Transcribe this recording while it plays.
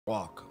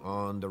walk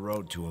on the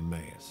road to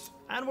Emmaus.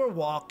 And we're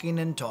walking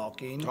and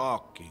talking.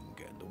 Talking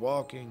and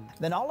walking.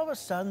 Then all of a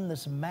sudden,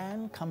 this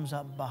man comes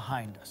up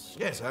behind us.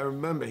 Yes, I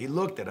remember. He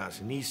looked at us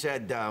and he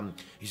said,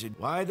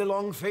 why the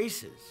long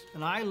faces?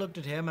 And I looked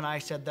at him and I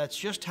said, that's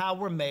just how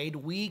we're made.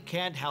 We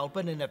can't help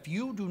it. And if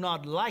you do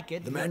not like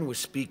it... The man was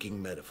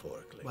speaking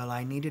metaphorically. Well,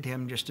 I needed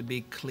him just to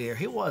be clear.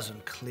 He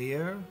wasn't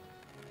clear.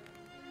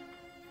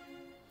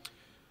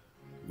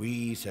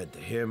 We said to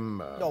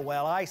him...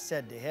 I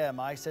said to him,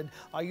 I said,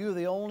 are you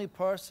the only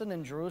person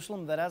in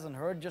Jerusalem that hasn't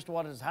heard just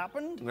what has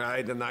happened?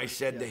 Right, and I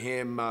said to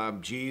him,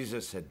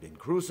 Jesus had been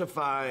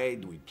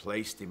crucified, we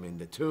placed him in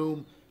the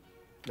tomb,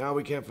 now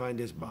we can't find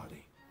his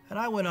body. And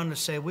I went on to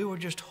say we were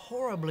just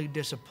horribly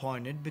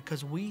disappointed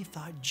because we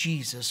thought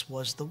Jesus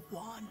was the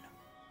one.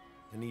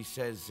 And he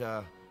says,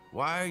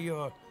 why are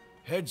your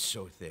heads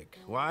so thick?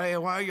 Why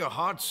are your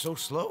hearts so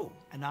slow?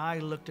 And I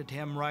looked at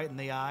him right in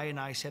the eye and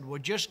I said, we're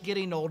just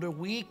getting older.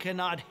 We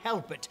cannot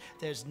help it.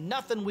 There's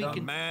nothing we can...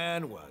 The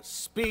man was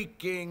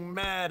speaking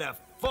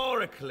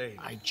metaphorically.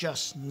 I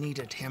just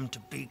needed him to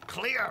be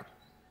clear.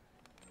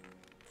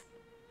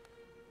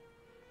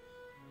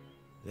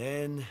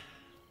 Then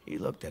he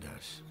looked at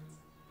us.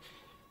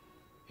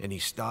 And he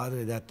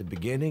started at the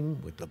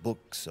beginning with the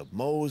books of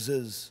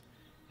Moses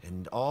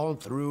and all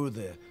through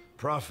the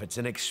prophets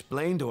and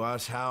explained to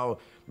us how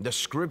the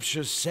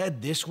scriptures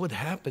said this would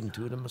happen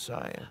to the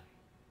Messiah.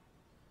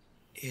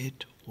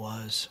 It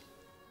was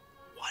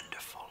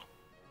wonderful.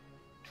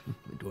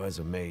 It was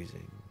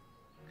amazing.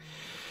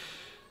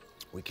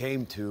 We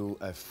came to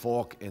a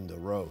fork in the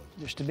road.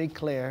 Just to be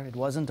clear, it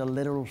wasn't a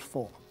literal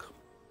fork.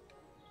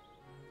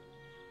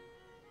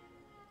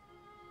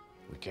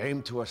 We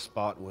came to a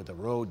spot where the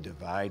road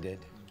divided,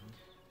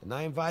 and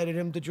I invited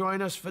him to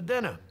join us for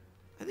dinner.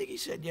 I think he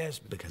said yes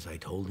because I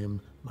told him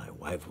my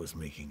wife was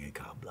making a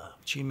cobbler.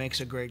 She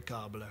makes a great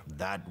cobbler.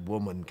 That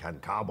woman can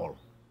cobble.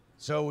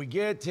 So we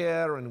get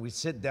here and we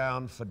sit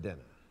down for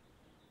dinner.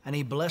 And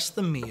he blessed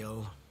the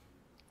meal,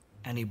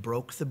 and he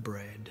broke the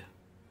bread.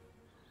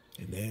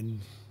 And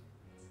then...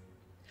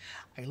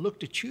 I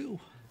looked at you.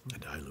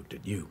 And I looked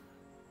at you.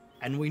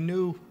 And we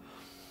knew...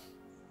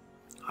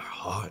 Our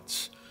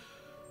hearts,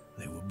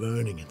 they were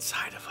burning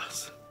inside of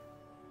us.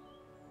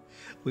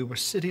 We were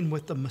sitting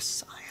with the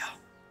Messiah.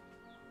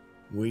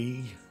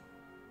 We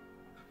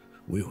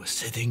were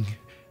sitting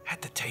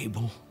at the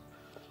table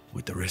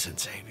with the risen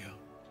Savior.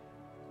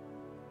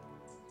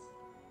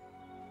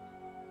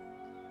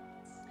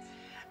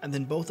 And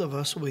then both of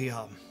us, we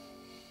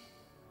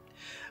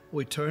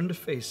turned to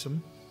face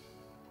him,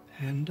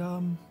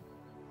 and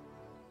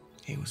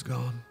he was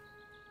gone.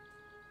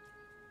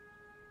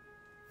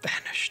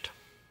 Vanished.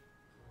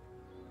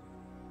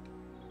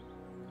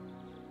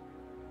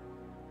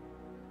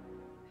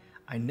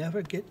 I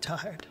never get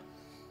tired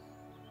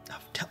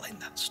of telling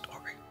that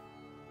story.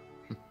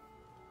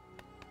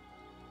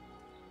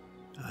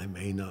 I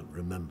may not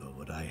remember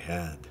what I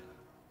had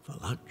for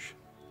lunch,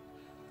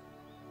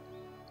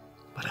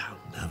 but I'll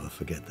never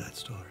forget that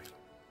story.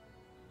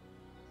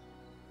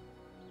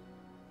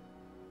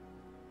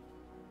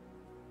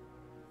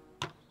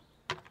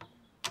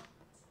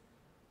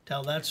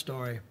 Tell that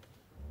story.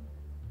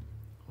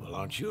 Well,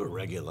 aren't you a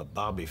regular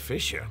Bobby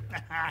Fischer?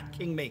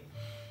 King me.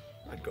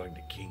 Not going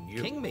to king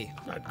you. King me.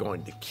 Not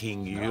going to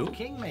king you. No,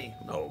 king me.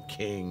 No,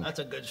 king. That's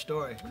a good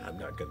story. I'm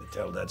not going to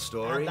tell that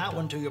story. Add that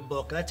one to your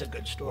book. That's a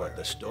good story. What,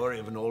 the story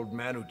of an old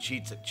man who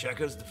cheats at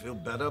checkers to feel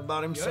better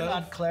about himself? You're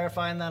not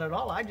clarifying that at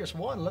all. I just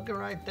won. Look at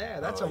right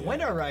there. That's a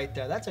winner right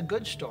there. That's a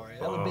good story.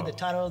 That would be the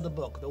title of the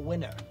book, The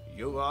Winner.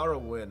 You are a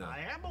winner.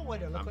 I am a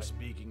winner. Look, I'm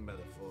speaking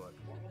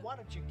metaphorically. Why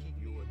don't you king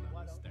me? You wouldn't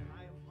understand.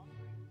 I am hungry.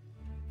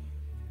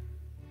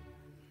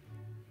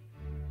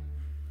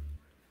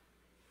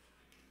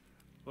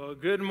 Well,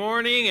 good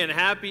morning and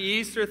happy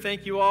Easter.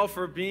 Thank you all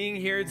for being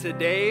here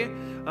today.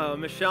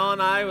 Michelle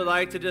and I would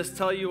like to just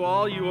tell you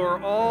all, you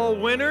are all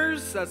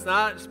winners. That's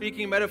not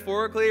speaking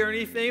metaphorically or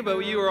anything, but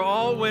you are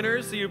all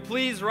winners. So you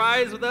please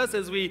rise with us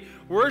as we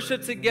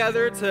worship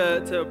together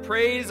to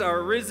praise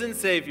our risen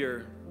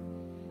Savior.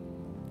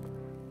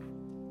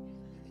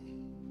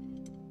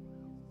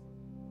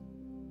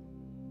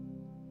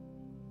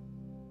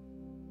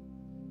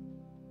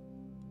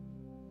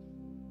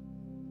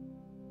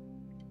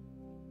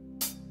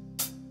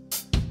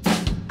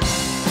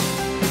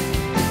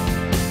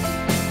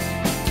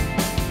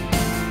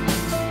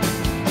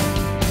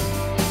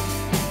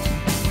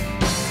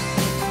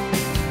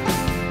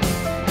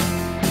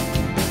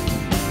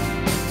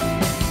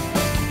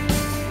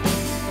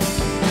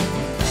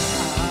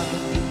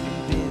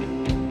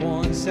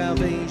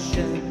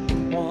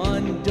 Salvation,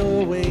 one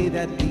doorway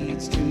that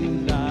leads to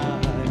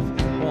life,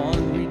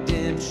 one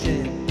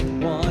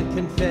redemption, one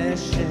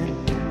confession.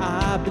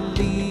 I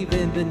believe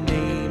in the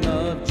name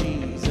of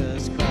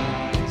Jesus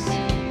Christ.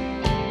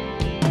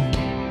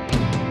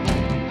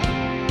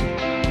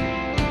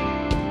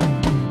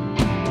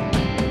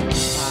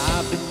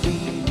 I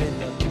believe in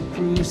the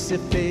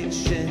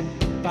crucifixion,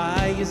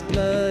 by his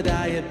blood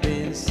I have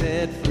been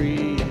set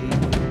free.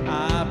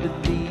 I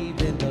believe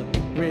in the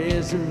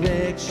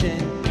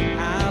resurrection.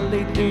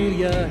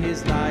 hallelujah,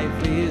 his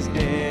life is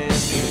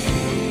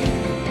destiny.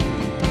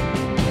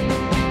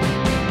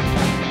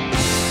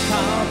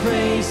 All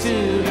praise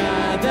to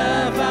God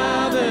the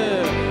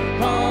Father,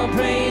 all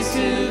praise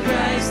to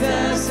Christ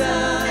the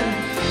Son,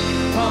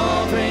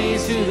 all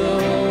praise to the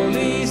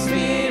Holy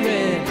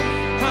Spirit,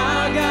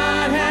 our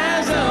God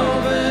has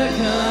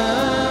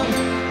overcome.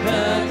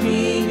 The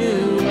King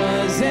who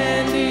was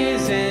and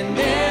is and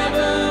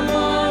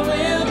evermore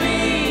will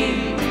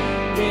be,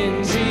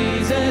 in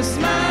Jesus'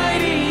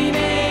 mighty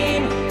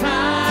name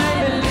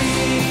I believe.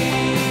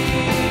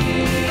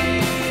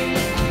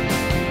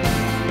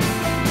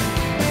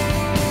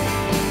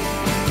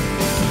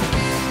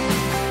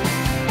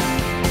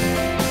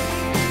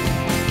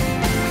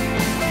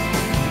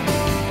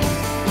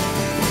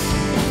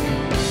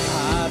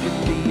 I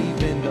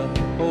believe in the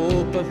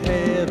hope of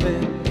heaven.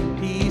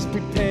 He's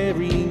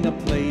preparing a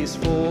place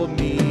for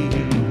me,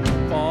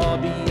 far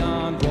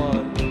beyond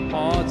what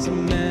hearts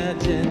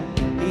imagine,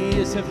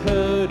 ears have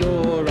heard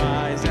or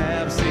eyes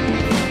have seen.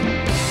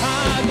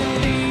 I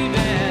believe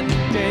that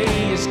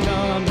day is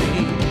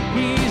coming.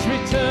 He's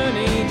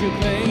returning to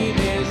claim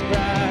his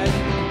bride.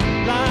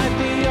 Light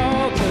the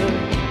altar,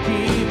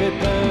 keep it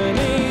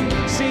burning.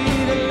 See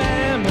the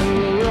Lamb who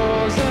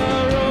roars a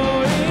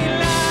roaring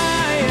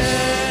lion.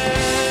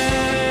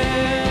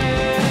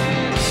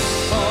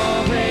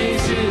 All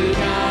praise to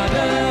God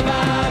the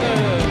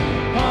Father,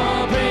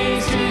 all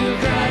praise to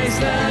Christ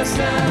the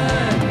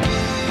Son,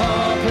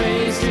 all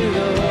praise to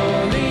the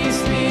Holy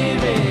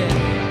Spirit,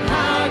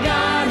 our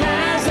God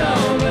has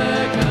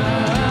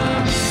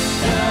overcome.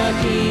 The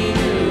King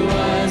who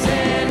was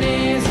and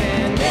is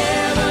and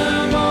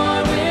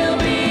evermore will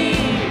be,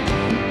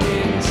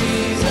 in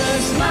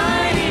Jesus'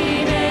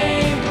 mighty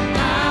name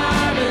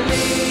I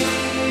believe.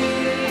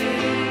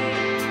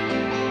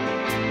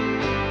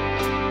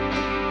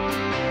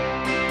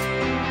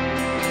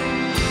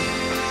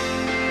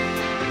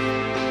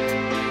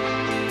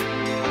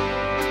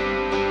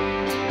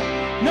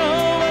 No,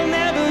 I'll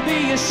never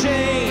be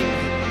ashamed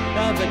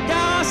of the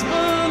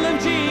gospel of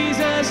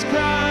Jesus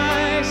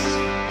Christ.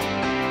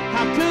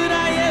 How could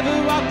I ever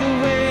walk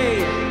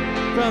away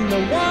from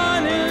the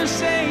one who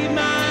saved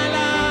my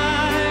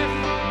life?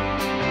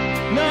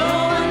 No,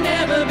 I'll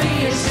never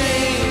be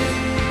ashamed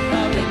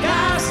of the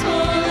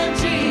gospel of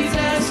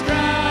Jesus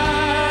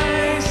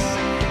Christ.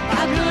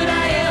 How could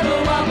I ever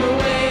walk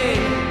away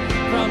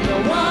from the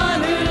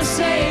one who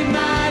saved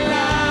my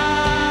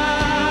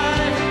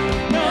life?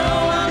 No,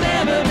 I'll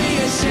never be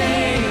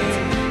ashamed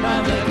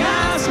of the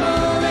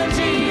gospel of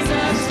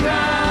Jesus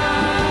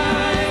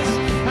Christ.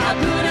 How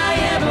could I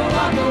ever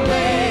walk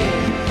away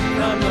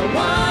from the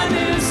one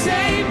who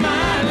saved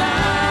my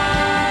life?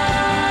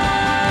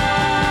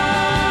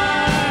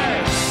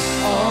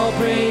 All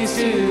praise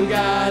to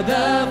God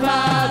the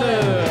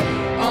Father,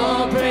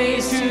 all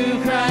praise to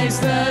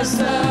Christ the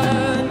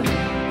Son,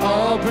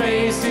 all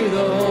praise to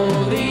the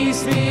Holy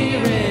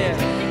Spirit,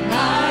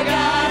 our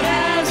God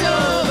has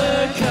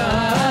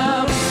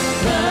overcome.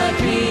 The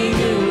King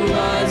who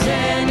was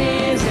and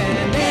is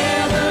and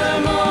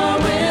evermore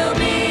will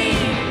be,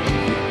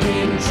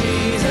 in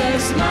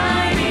Jesus'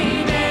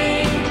 mighty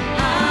name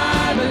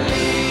I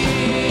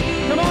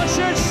believe. Come on,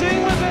 church,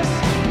 sing with us.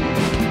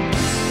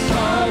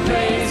 All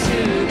praise to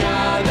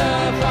God the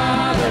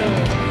Father,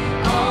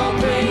 all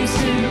praise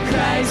to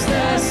Christ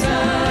the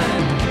Son,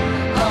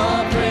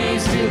 all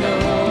praise to the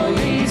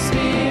Holy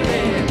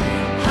Spirit,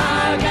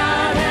 our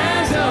God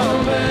has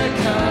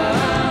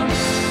overcome.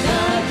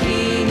 The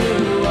King who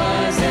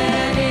was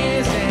and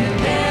is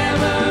and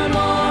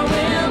evermore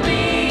will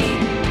be,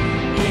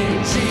 in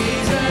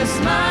Jesus'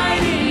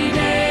 mighty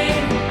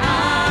name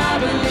I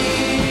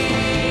believe.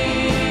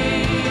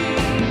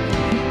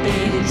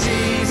 In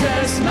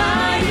Jesus'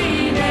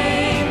 mighty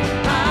name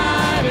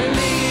I believe.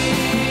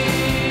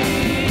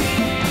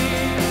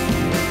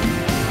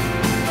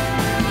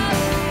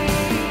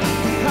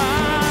 I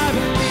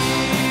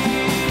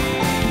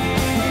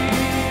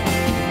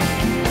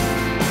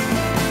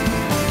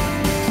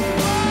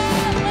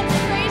Let's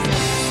praise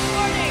Him this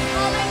morning.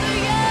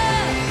 Hallelujah.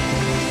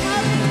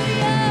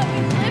 Hallelujah. We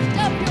lift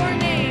up your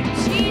name,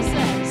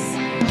 Jesus,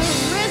 the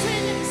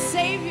risen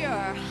Savior.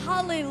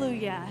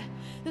 Hallelujah.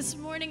 This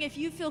morning, if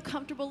you feel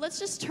comfortable, let's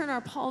just turn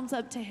our palms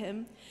up to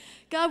Him.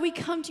 God, we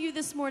come to you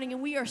this morning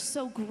and we are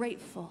so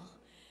grateful.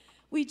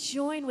 We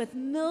join with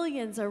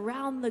millions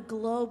around the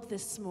globe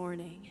this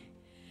morning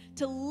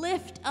to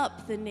lift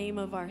up the name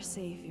of our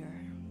Savior.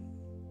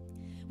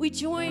 We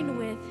join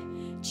with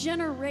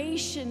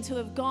generations who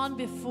have gone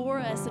before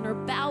us and are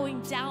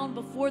bowing down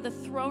before the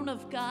throne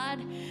of God,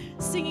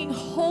 singing,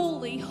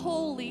 holy,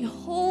 holy,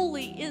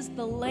 holy is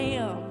the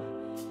Lamb.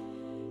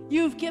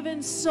 You've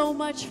given so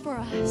much for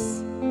us,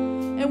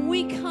 and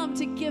we come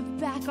to give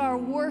back our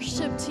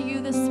worship to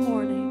you this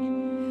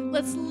morning.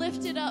 Let's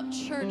lift it up,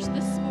 church,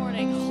 this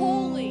morning.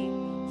 Holy,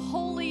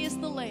 holy is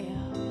the Lamb.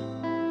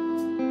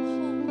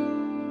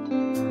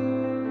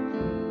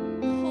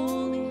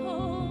 Holy,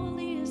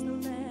 holy is the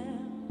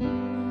Lamb.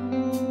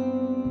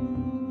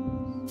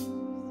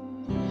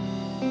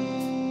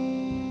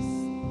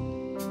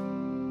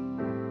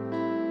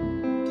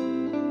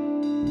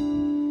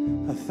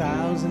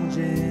 1,000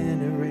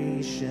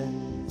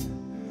 generations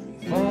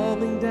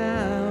falling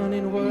down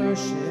in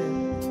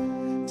worship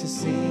to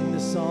sing the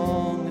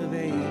song of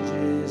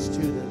ages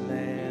to the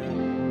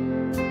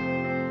Lamb.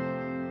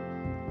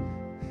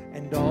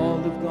 And all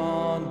who've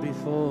gone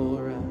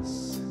before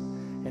us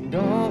and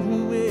all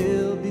who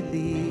will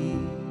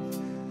believe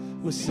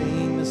will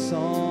sing the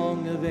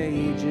song of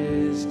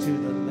ages to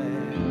the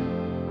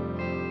Lamb.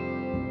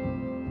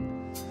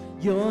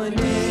 Your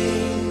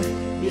name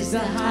is the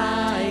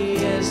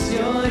highest,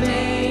 your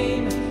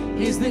name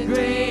is the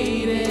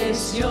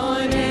greatest,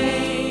 your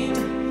name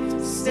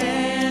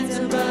stands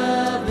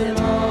above them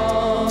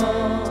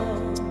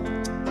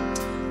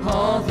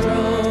all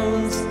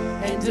thrones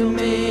and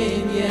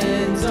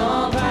dominions,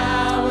 all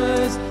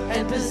powers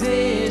and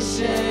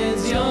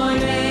positions, your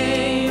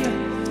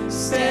name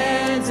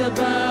stands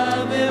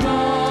above them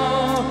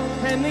all,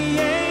 and the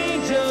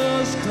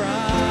angels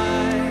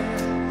cry,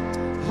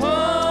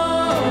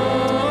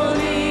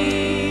 holy,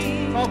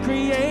 all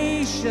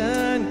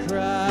creation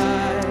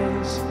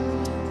cries,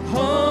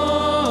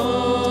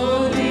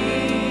 holy,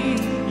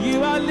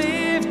 you are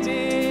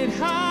lifted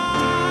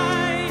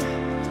high,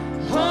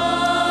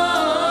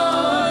 holy,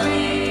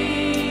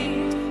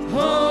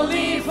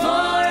 holy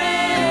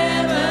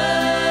forever.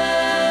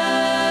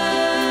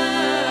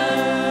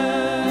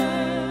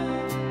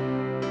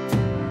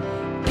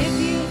 If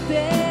you've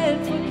been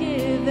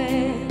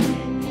forgiven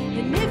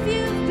and if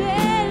you've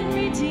been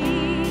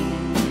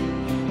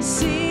redeemed,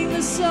 sing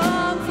the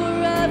song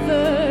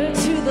forever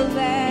to the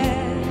Lamb.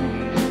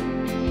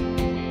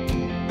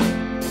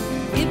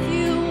 If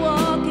you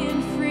walk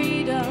in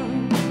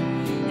freedom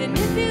and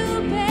if you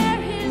bear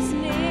His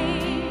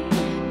name,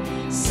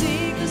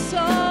 sing the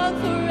song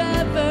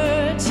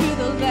forever to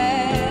the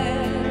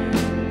Lamb.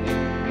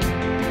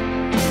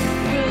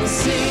 We'll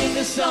sing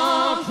the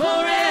song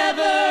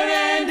forever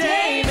and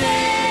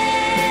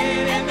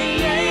amen, and the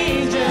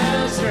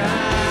angels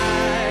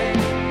cry,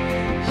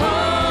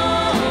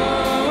 holy,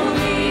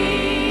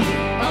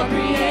 all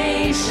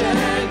creation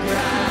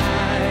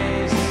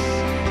cries,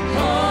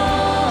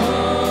 holy,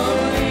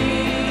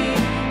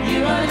 you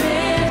are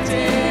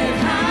lifted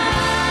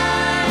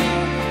high,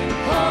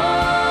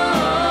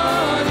 holy,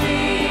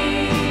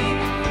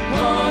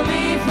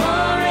 holy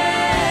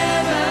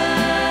forever.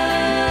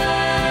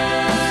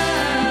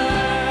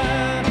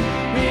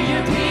 Hear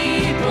your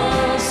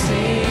people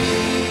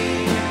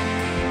sing,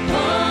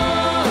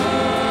 holy,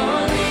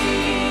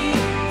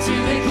 to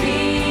the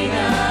King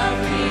of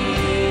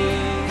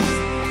Kings,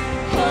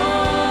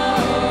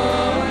 holy,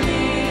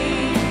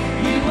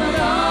 you will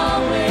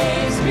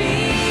always be,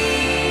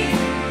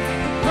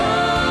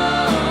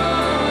 holy,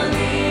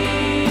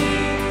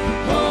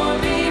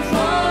 holy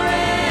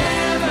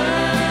forever.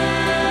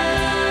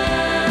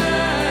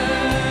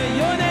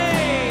 Your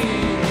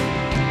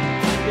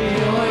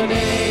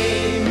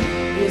name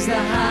is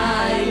the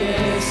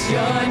highest,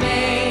 your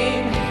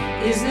name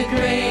is the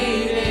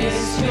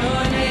greatest,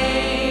 your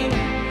name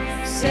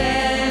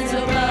stands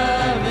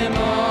above them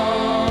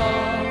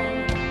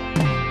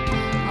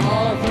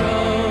all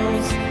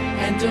thrones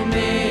and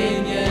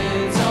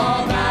dominions,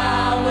 all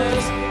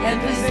powers and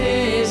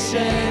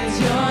positions,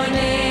 your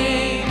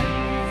name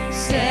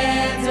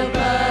stands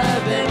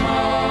above them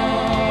all.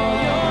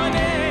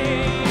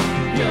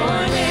 Your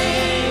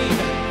name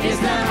is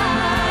the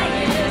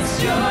highest,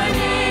 your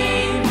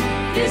name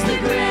is the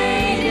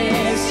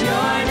greatest,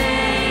 your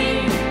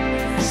name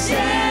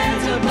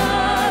stands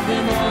above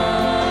them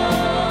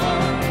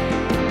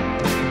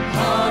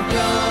all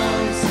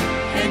thrones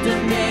and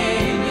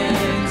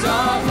dominions,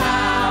 all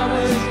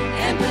powers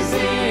and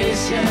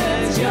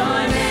positions, your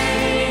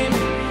name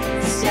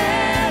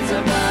stands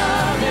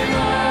above them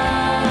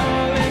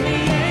all, and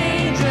the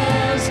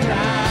angels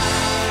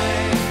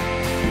cry,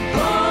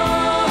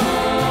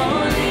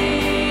 holy,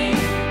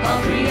 all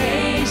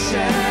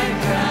creation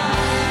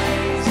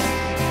cries,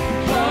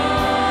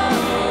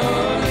 holy,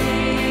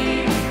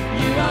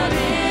 you are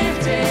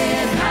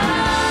lifted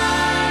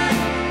high,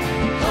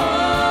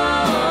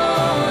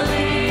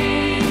 holy,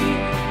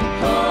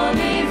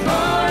 holy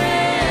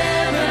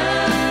forever.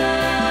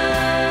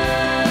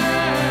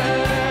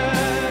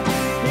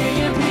 Hear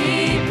your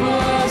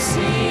people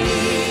sing,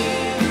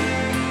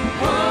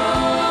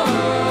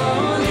 holy,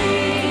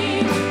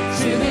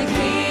 to the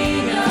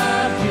King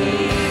of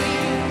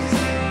Kings,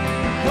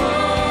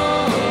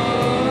 holy,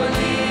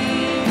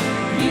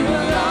 you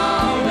will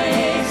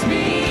always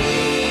be,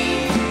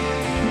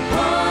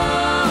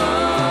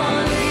 holy,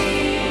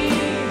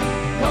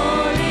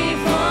 holy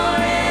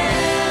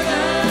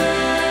forever.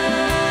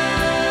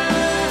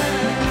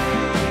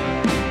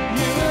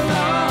 You will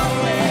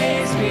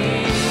always be,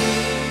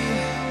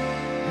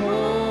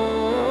 holy,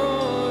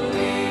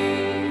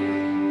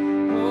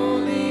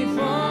 holy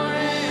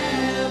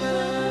forever.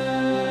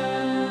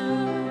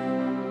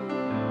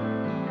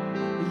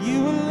 You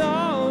will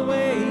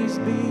always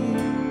be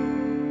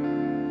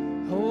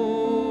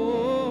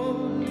holy,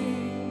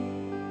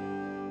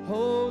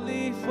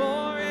 holy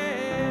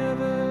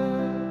forever.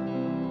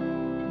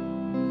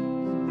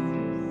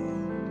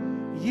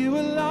 You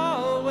will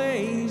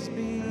always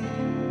be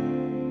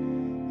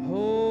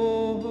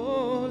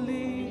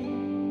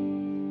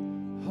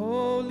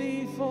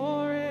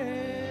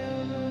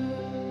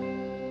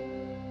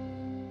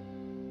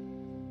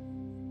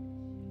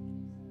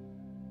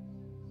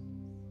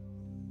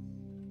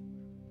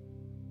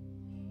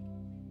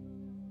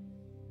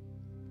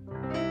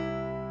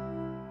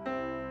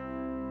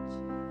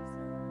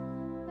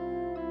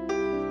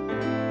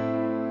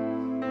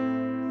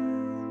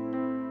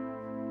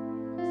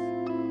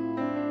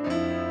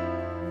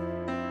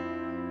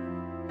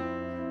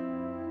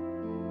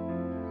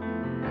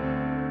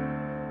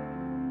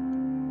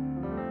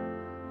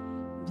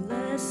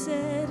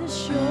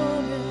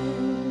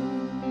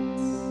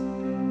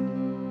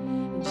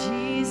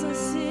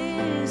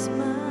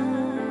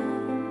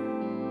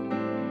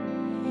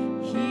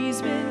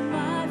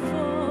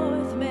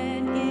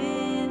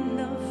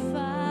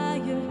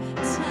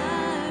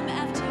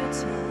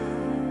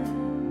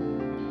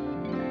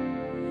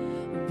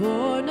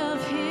born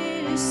of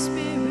His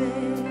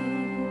Spirit,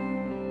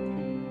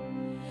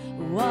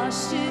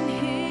 washed in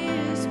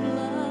His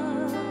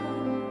blood,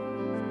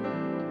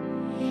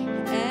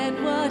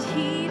 and what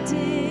He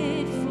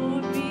did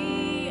for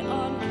me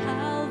on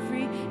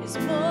Calvary is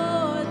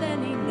more than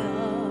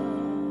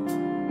enough.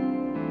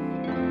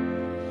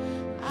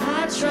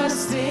 I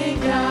trust in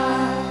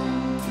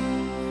God,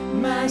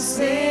 my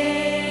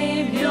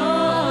Savior,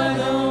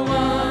 the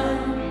one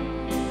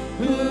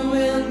who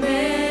will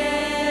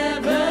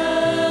never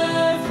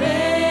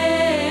fail.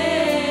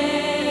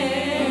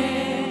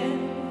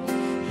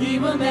 He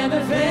will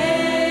never fail.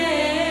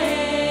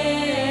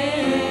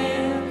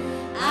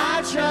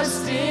 I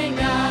trust in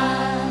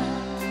God,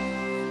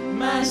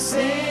 my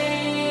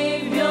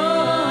Savior,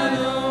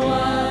 the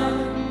one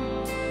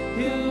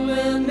who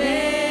will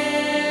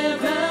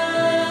never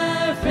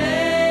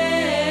fail.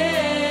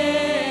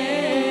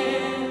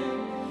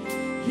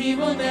 He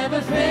will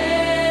never fail.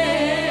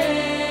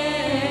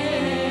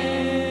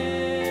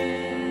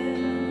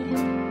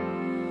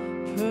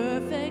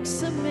 Perfect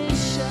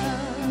submission,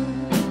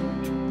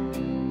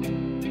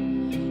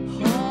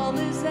 all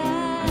is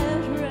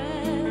at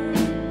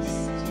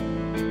rest.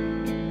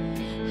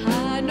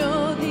 I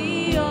know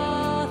the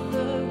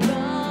author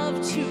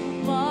of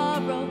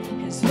tomorrow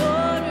has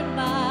ordered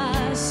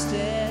my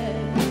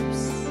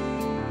steps.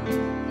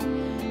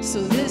 So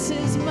this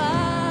is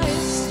my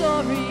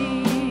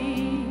story,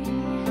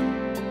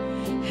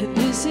 and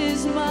this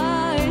is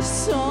my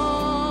song.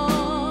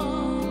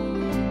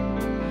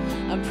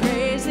 I'm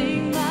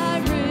praising my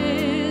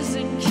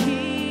risen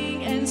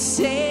King and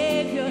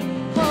Savior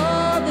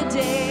all the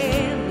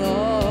day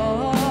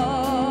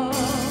long.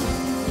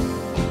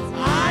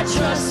 I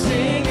trust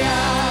in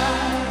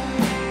God,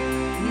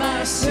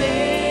 my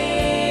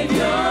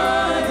Savior,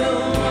 the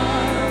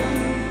one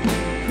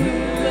who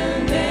will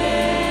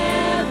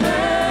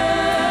never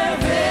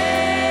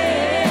fail.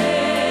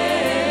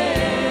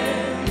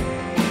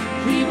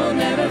 He will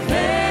never fail.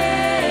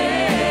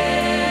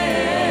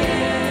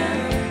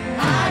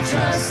 I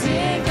trust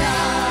in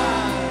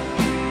God,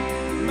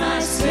 my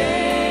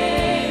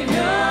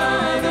Savior,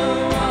 the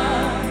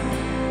one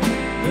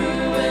who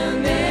will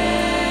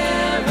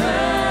never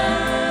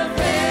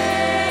fail.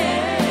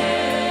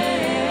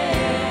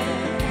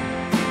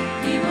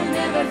 He will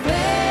never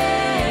fail.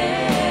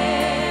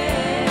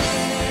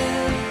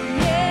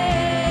 Yeah.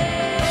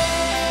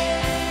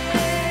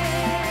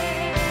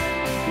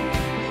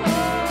 Oh,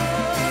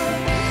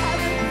 you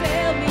haven't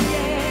failed me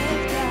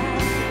yet, God.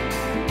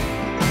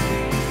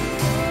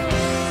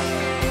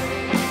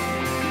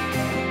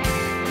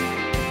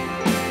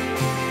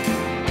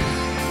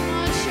 Come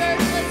on,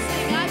 church, let's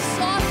sing. I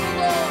sought the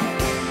Lord.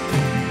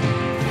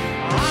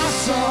 I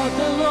sought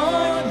the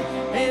Lord,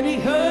 and He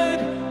heard,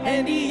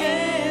 and He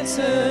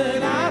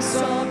answered. I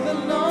sought the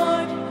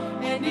Lord,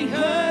 and He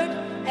heard,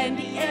 and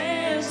He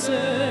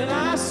answered.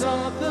 I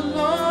sought the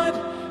Lord,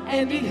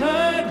 and He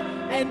heard,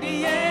 and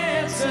He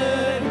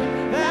answered.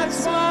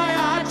 That's why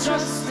I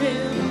trust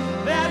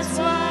Him. That's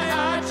why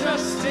I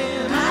trust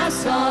Him. I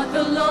sought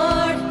the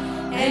Lord,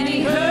 and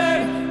He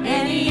heard,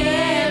 and He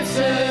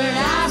answered.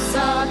 I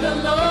sought the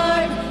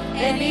Lord,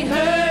 and He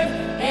heard,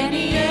 and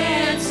He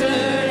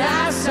answered.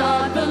 I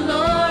sought the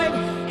Lord,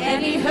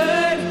 and He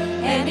heard,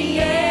 and He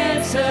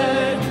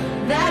answered.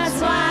 That's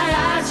why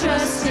I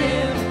trust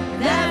Him.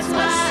 That's why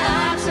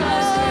I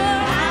trust Him.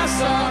 I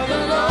sought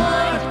the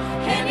Lord,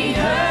 and He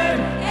heard,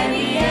 and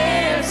He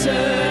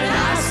answered.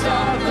 I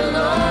sought the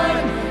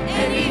Lord,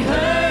 and He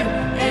heard,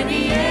 and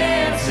He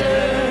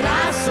answered.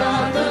 I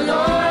sought the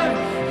Lord,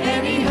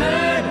 and He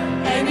heard,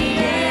 and He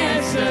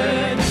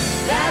answered.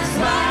 That's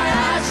why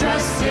I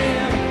trust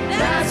Him.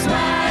 That's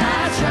why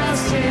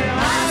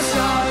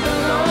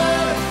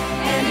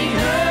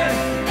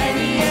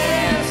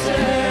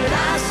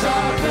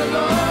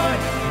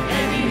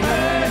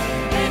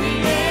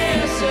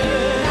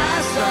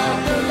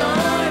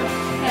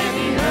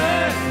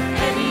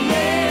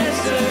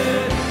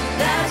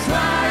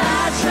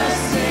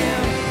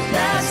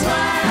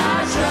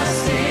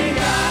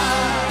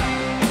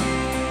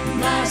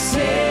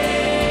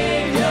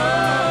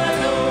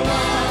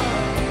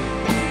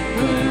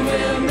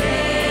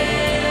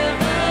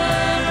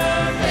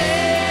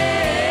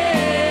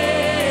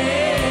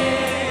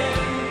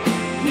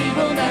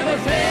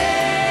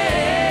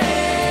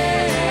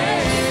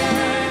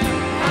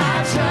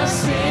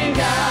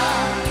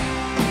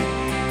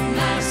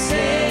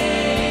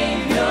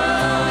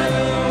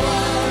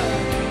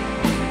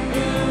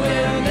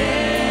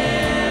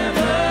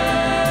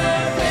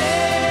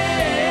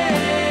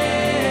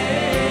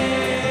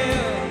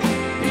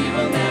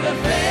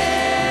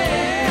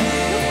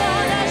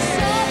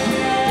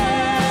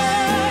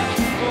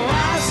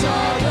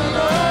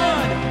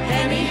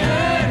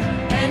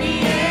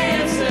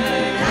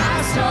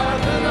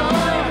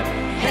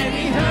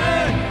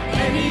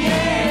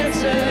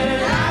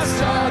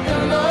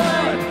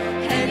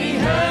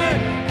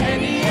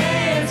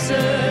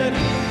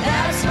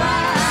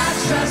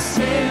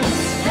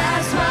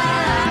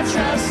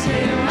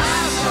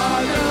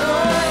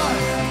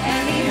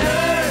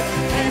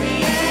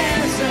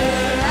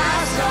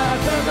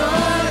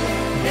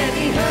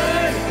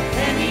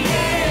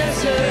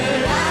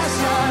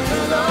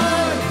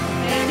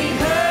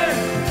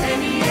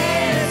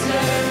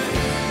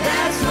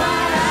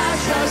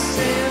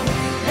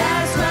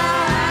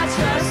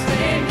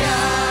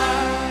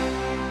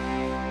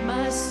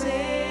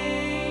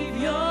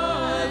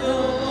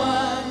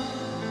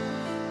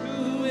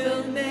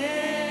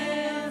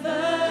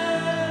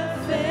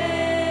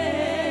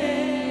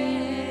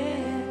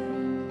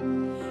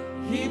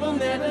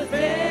never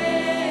fail.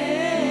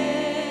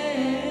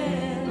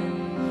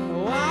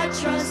 Oh, I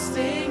trust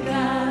in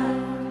God,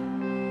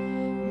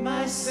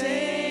 my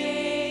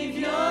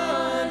Savior,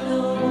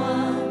 the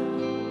one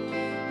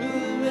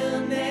who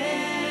will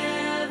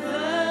never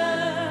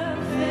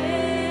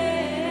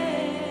fail.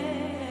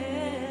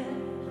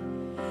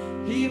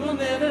 He will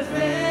never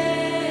fail.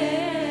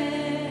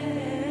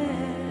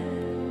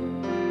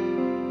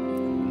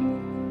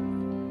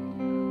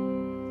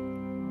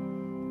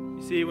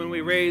 See, when we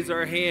raise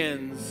our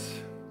hands,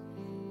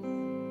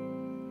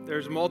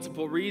 there's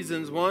multiple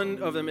reasons. One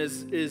of them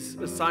is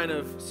a sign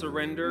of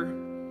surrender.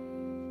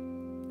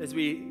 As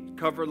we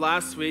covered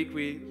last week,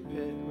 we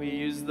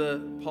use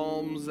the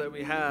palms that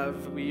we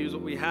have. We use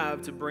what we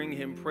have to bring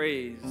him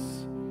praise.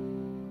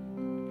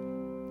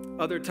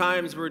 Other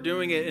times we're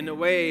doing it in a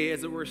way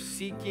as that we're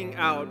seeking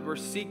out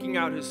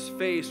his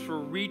face. We're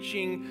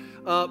reaching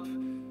up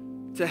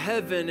to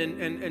heaven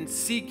and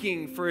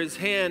seeking for his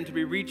hand to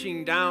be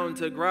reaching down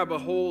to grab a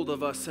hold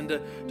of us and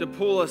to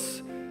pull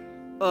us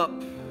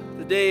up.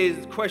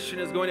 Today's question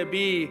is going to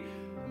be,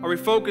 are we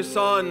focused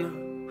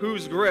on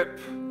whose grip?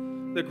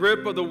 The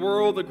grip of the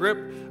world, the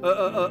grip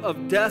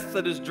of death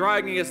that is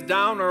dragging us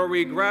down, or are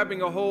we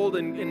grabbing a hold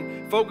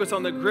and focus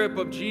on the grip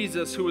of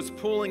Jesus, who is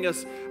pulling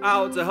us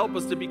out to help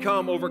us to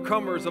become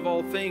overcomers of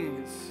all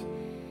things?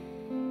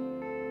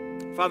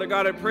 Father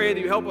God, I pray that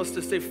you help us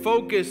to stay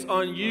focused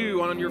on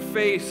you, on your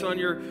face, on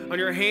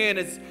your hand.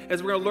 As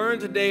we're going to learn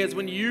today, is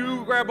when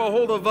you grab a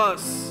hold of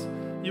us,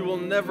 you will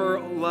never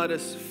let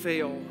us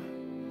fail.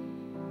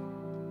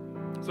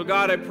 So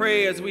God, I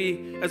pray as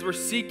we're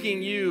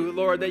seeking you,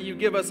 Lord, that you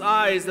give us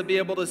eyes to be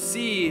able to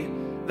see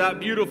that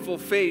beautiful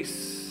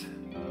face.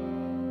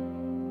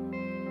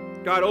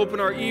 God, open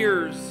our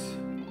ears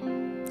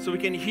so we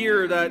can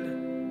hear that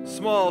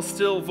small,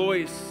 still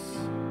voice.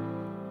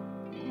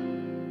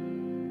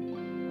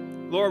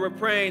 Lord, we're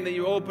praying that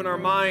you open our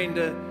mind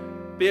to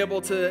be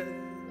able to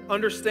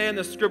understand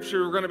the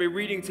scripture we're going to be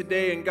reading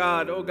today. And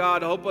God, oh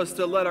God, help us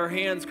to let our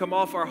hands come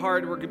off our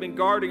heart. We've been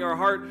guarding our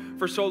heart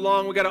for so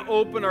long. We got to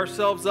open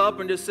ourselves up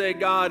and just say,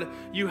 God,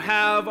 you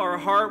have our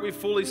heart. We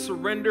fully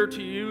surrender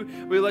to you.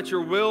 We let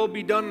your will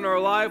be done in our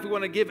life. We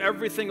want to give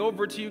everything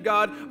over to you,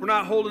 God. We're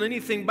not holding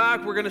anything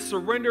back. We're going to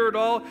surrender it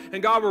all.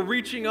 And God, we're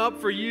reaching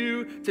up for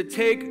you to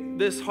take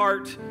this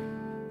heart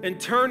and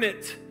turn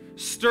it.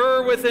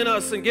 Stir within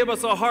us and give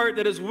us a heart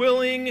that is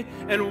willing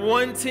and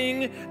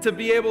wanting to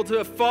be able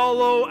to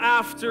follow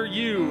after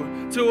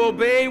you, to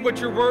obey what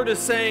your word is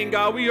saying,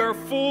 God. We are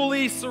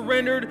fully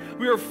surrendered.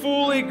 We are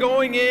fully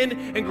going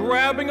in and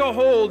grabbing a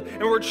hold,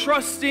 and we're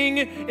trusting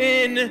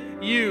in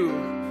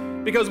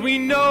you because we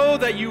know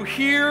that you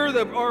hear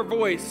our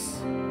voice.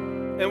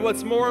 And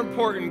what's more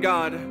important,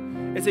 God,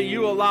 is that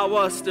you allow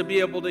us to be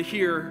able to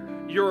hear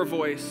your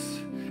voice.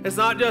 It's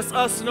not just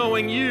us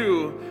knowing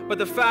you, but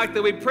the fact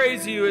that we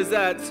praise you is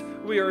that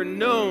we are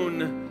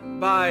known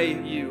by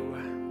you.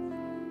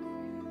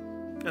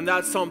 And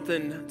that's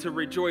something to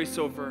rejoice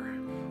over.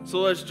 So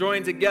let's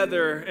join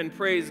together and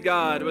praise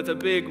God with a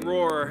big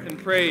roar and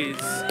praise.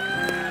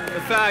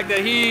 The fact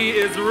that he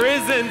is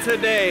risen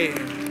today,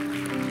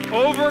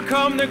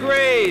 overcome the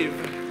grave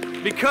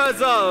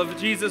because of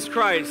Jesus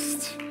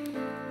Christ.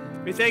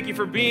 We thank you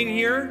for being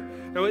here.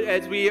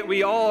 As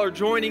we all are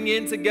joining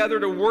in together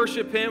to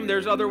worship him,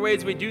 there's other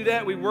ways we do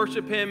that. We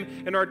worship him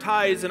in our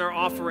tithes and our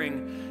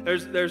offering.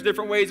 There's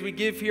different ways we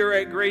give here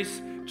at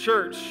Grace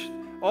Church.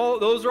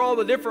 Those are all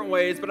the different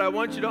ways, but I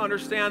want you to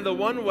understand the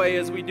one way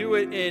is we do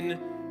it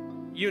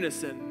in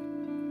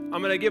unison.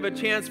 I'm going to give a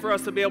chance for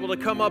us to be able to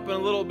come up in a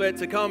little bit,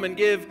 to come and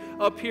give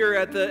up here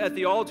at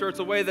the altar. It's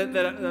a way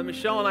that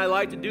Michelle and I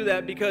like to do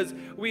that because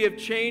we have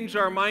changed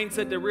our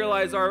mindset to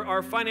realize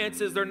our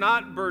finances, they're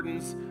not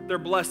burdens, they're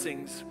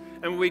blessings.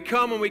 And when we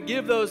come and we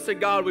give those to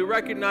God, we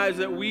recognize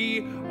that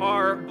we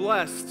are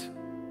blessed.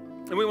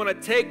 And we want to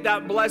take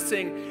that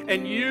blessing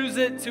and use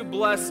it to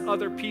bless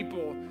other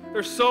people.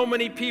 There's so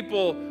many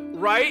people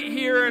right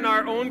here in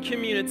our own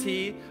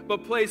community,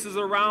 but places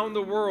around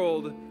the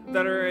world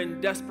that are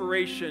in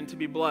desperation to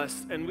be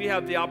blessed. And we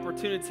have the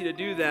opportunity to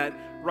do that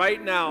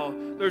right now.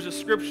 There's a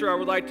scripture I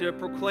would like to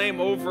proclaim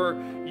over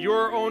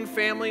your own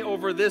family,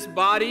 over this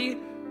body,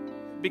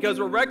 because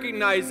we're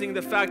recognizing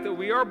the fact that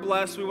we are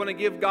blessed. We want to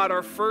give God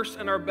our first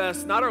and our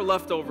best, not our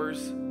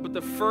leftovers, but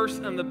the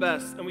first and the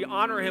best. And we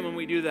honor him when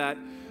we do that.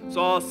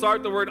 So I'll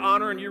start the word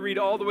honor, and you read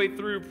all the way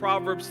through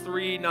Proverbs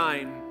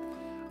 3:9.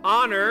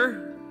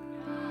 Honor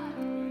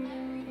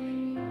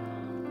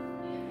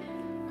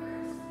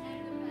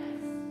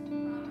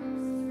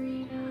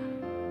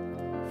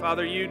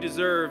Father, you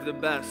deserve the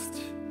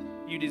best.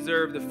 You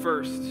deserve the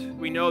first.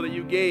 We know that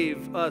you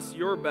gave us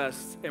your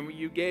best, and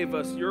you gave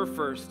us your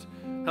first.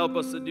 Help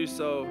us to do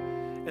so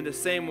in the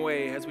same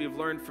way as we've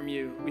learned from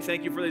you. We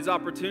thank you for these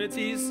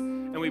opportunities,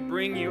 and we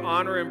bring you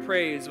honor and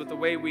praise with the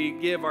way we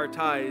give our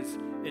tithes.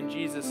 In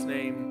Jesus'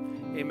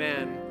 name,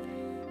 amen.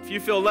 If you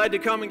feel led to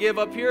come and give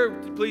up here,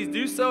 please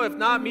do so. If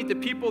not, meet the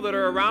people that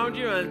are around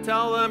you and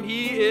tell them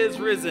he is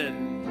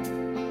risen.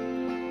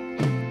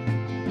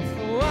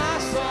 Oh, I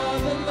saw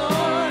the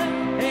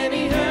Lord, and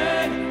he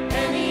heard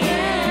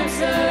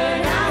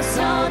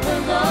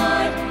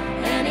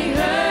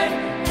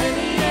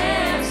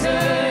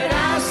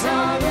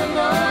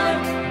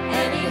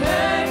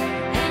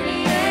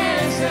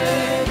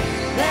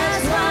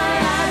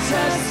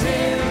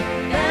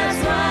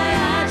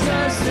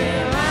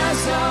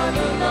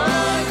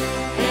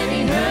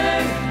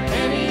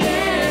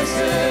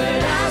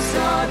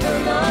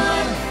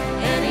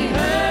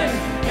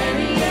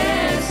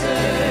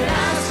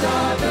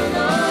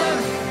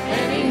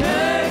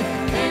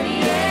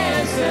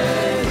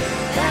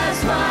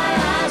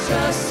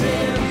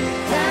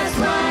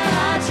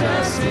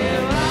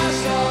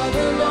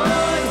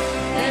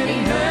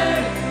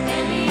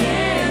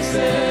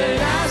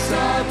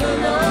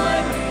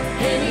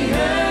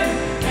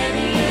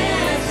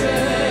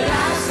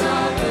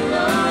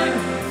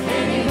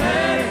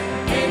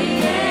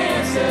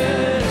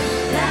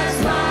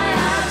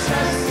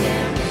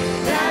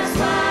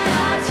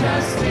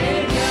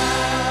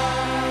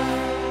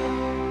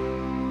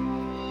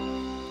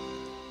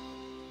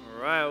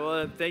right,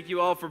 well, thank you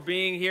all for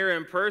being here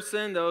in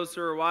person. Those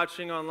who are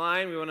watching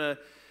online, we want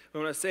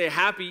to say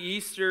happy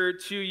Easter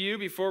to you.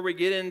 Before we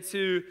get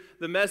into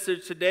the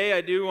message today,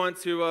 I do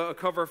want to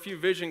cover a few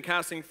vision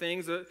casting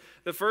things.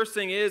 The first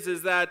thing is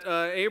that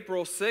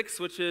April 6th,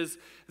 which is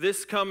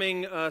this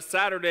coming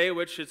Saturday,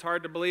 which it's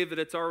hard to believe that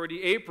it's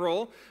already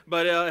April,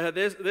 but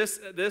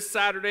this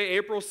Saturday,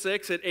 April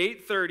 6th at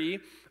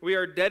 8:30, we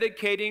are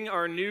dedicating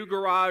our new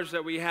garage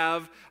that we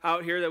have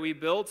out here that we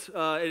built.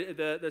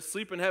 The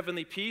Sleep in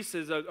Heavenly Peace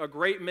is a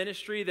great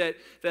ministry that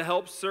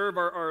helps serve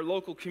our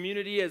local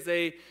community as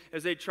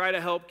they try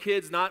to help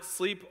kids not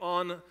sleep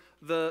on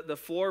the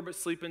floor but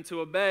sleep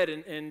into a bed.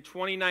 In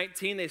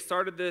 2019, they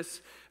started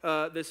this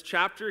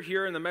chapter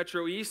here in the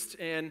Metro East,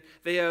 and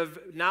they have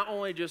not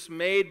only just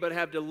made but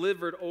have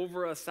delivered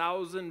over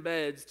 1,000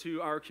 beds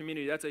to our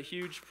community. That's a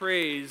huge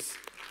praise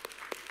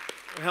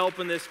for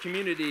helping this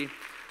community.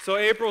 So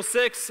April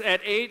 6th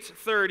at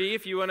 8:30,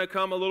 if you want to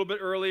come a little bit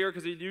earlier,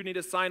 because you do need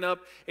to sign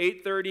up,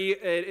 8:30,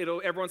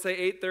 everyone say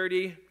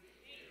 8:30.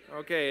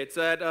 Okay, it's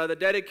at the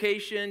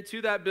dedication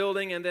to that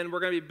building, and then we're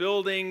going to be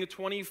building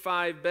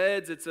 25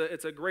 beds.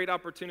 It's a great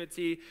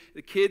opportunity.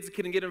 The kids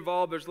can get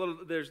involved.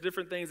 There's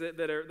different things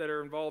that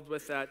are involved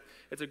with that.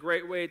 It's a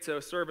great way to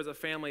serve as a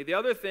family. The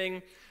other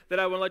thing that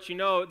I want to let you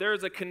know,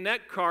 there's a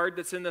Connect card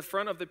that's in the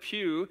front of the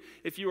pew.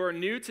 If you are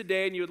new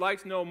today and you would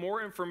like to know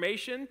more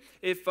information,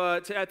 at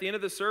the end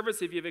of the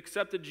service, if you've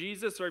accepted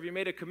Jesus or if you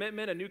made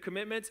a new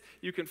commitment,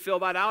 you can fill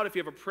that out. If you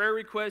have a prayer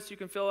request, you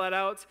can fill that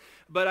out.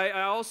 But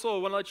I also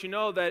want to let you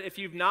know that if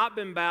you've not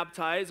been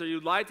baptized or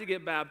you'd like to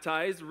get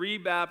baptized,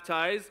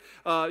 rebaptized,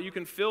 you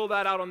can fill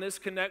that out on this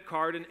Connect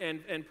card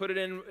and put it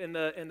in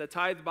the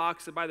tithe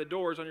box by the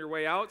doors on your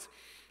way out.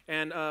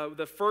 And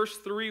the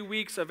first 3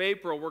 weeks of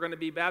April, we're going to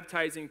be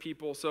baptizing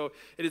people. So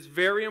it is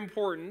very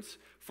important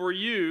for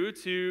you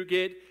to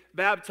get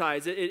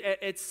baptized.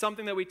 It's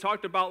something that we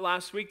talked about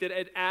last week, that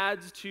it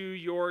adds to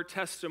your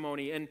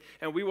testimony. And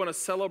we want to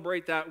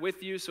celebrate that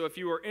with you. So if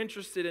you are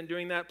interested in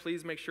doing that,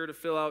 please make sure to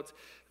fill out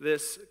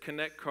this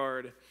Connect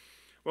card.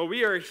 Well,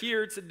 we are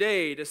here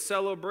today to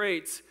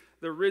celebrate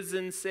the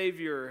risen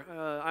Savior.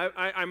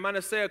 I'm going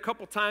to say a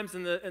couple times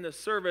in the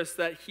service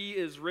that He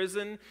is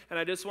risen, and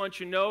I just want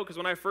you to know, because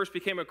when I first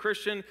became a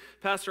Christian,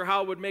 Pastor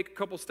Howell would make a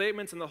couple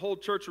statements, and the whole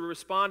church would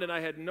respond, and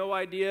I had no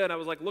idea, and I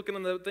was like looking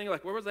on the thing,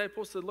 like, where was I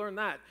supposed to learn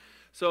that?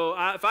 So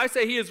if I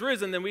say He is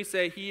risen, then we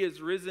say He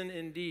is risen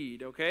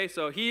indeed, okay?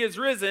 So He is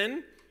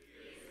risen.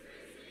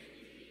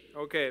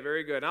 Okay,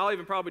 very good. And I'll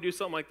even probably do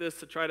something like this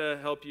to try to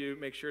help you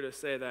make sure to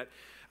say that.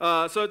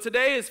 So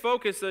today is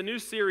focused a new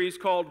series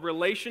called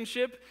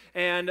Relationship,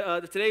 and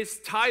today's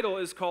title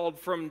is called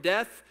From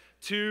Death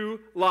to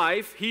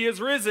Life. He is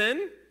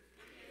risen.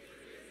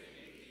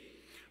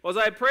 Well, as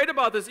I prayed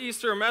about this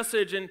Easter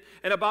message and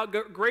about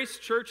Grace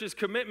Church's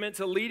commitment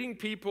to leading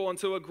people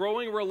into a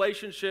growing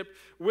relationship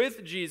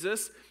with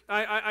Jesus,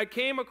 I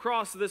came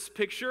across this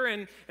picture,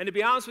 and to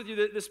be honest with you,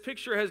 this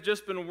picture has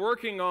just been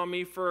working on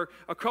me for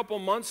a couple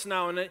months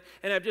now, and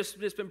I've just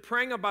been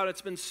praying about it.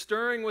 It's been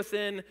stirring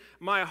within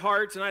my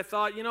heart, and I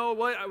thought, you know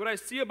what I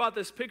see about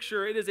this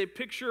picture, it is a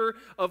picture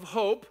of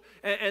hope,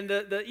 and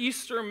the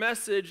Easter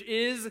message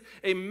is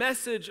a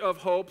message of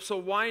hope, so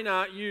why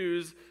not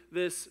use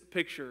this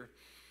picture?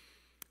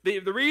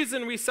 The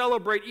reason we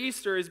celebrate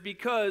Easter is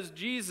because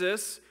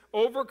Jesus,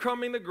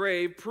 overcoming the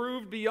grave,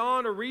 proved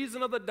beyond a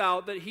reason of a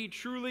doubt that He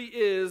truly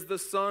is the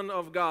Son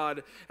of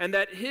God, and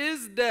that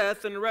His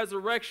death and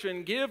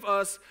resurrection give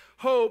us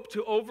hope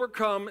to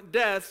overcome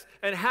death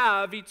and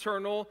have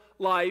eternal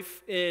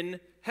life in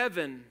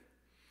heaven.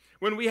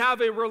 When we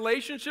have a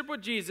relationship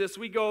with Jesus,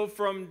 we go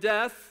from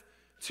death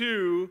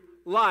to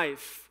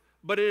life,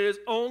 but it is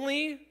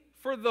only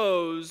for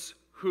those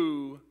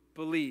who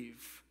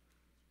believe.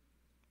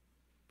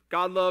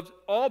 God loved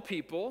all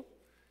people.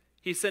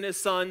 He sent His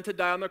Son to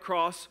die on the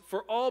cross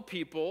for all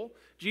people.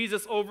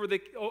 Jesus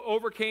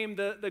overcame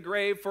the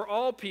grave for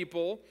all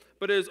people,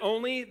 but it is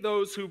only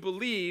those who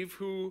believe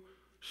who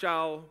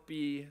shall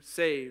be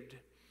saved.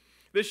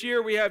 This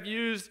year we have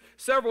used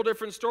several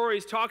different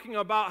stories talking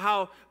about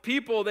how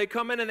people, they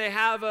come in and they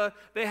have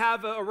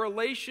a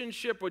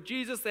relationship with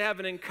Jesus, they have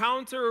an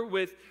encounter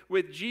with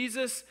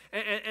Jesus,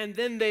 and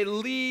then they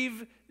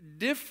leave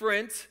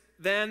different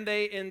than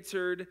they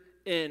entered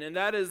in. And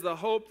that is the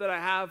hope that I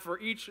have for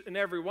each and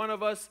every one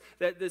of us,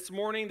 that this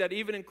morning, that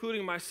even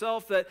including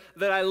myself, that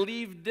I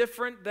leave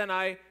different than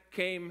I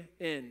came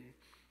in.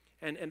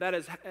 And that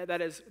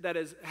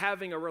is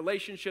having a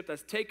relationship,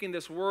 that's taking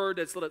this word,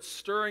 that's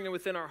stirring it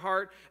within our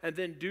heart, and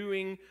then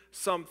doing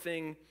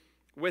something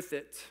with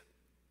it.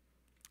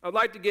 I'd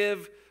like to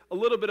give a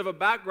little bit of a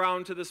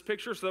background to this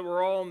picture so that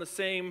we're all on the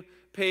same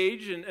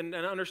page and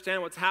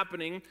understand what's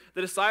happening.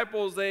 The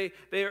disciples, they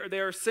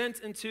are sent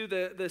into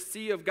the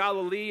Sea of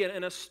Galilee,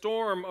 and a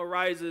storm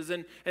arises,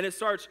 and it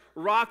starts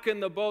rocking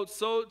the boat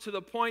so to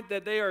the point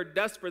that they are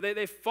desperate.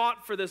 They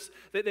fought for this.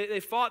 They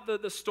fought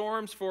the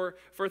storms for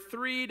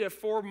 3 to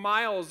 4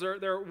 miles.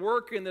 They're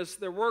working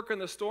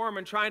the storm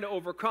and trying to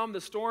overcome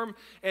the storm,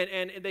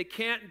 and they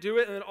can't do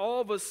it. And then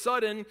all of a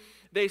sudden,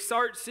 they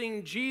start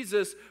seeing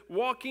Jesus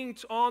walking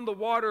on the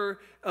water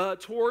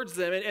towards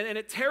them, and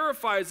it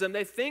terrifies them.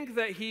 They think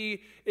that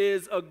he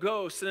is a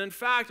ghost. And in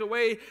fact, a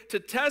way to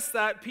test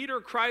that,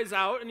 Peter cries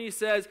out and he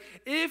says,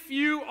 "If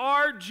you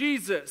are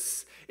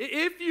Jesus,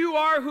 if you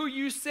are who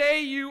you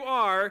say you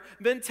are,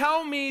 then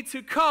tell me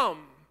to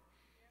come."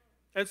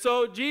 And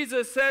so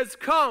Jesus says,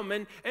 "Come."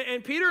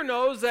 And Peter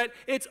knows that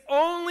it's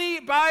only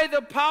by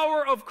the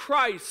power of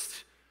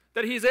Christ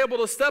that he's able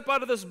to step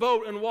out of this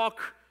boat and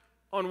walk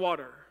on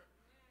water.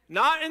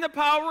 Not in the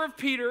power of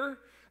Peter,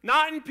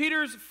 not in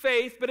Peter's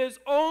faith, but it's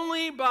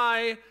only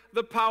by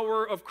the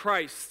power of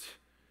Christ.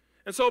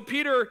 And so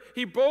Peter,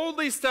 he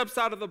boldly steps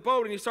out of the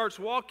boat and he starts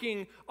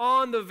walking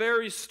on the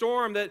very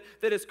storm that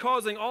is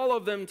causing all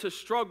of them to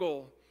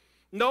struggle,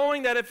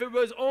 knowing that if it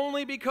was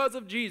only because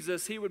of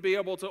Jesus, he would be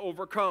able to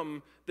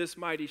overcome this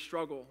mighty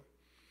struggle.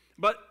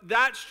 But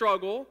that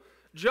struggle,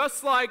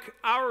 just like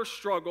our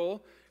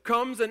struggle,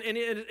 comes and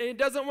it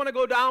doesn't want to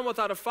go down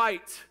without a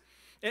fight.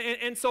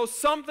 And so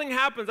something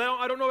happens.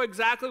 I don't know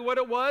exactly what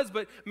it was,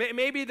 but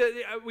maybe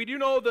we do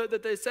know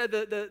that they said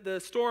that the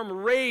storm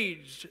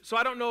raged. So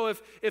I don't know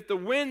if the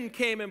wind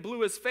came and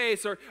blew his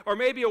face, or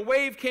maybe a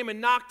wave came and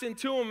knocked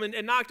into him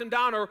and knocked him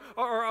down,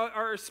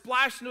 or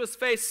splashed into his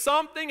face.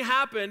 Something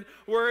happened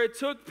where it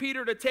took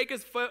Peter to take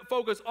his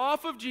focus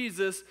off of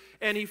Jesus,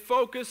 and he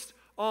focused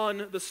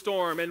on the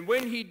storm. And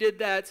when he did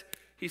that,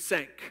 he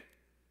sank.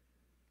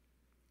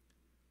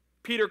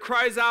 Peter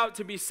cries out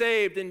to be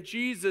saved, and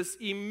Jesus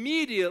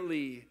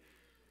immediately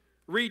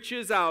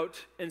reaches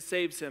out and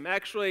saves him.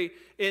 Actually,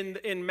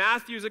 in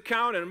Matthew's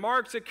account and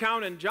Mark's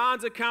account and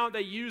John's account,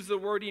 they use the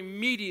word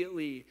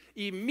immediately.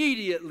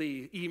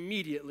 Immediately,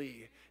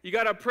 immediately. You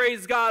got to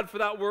praise God for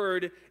that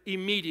word,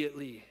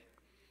 immediately.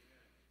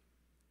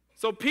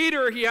 So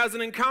Peter, he has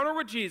an encounter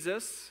with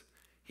Jesus.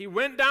 He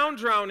went down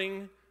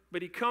drowning,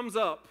 but he comes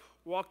up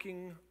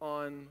walking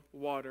on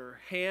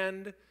water,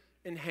 hand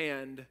in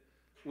hand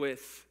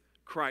with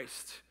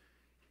Christ.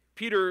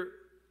 Peter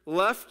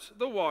left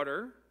the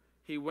water.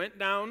 He went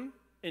down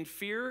in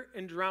fear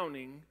and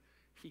drowning.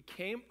 He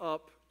came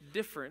up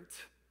different,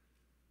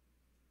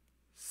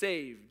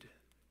 saved,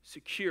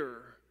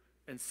 secure,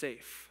 and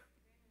safe.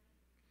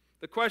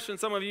 The question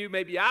some of you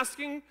may be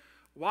asking,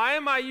 why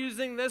am I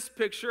using this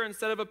picture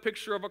instead of a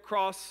picture of a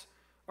cross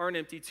or an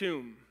empty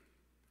tomb?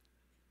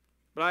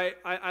 But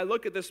I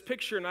look at this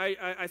picture and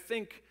I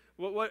think,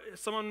 what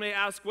someone may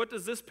ask, what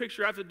does this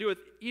picture have to do with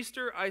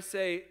Easter? I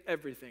say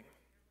everything.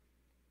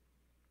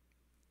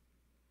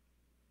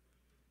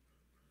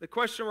 The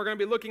question we're going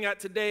to be looking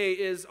at today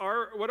is,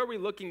 what are we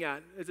looking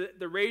at? Is it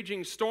the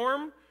raging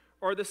storm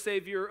or the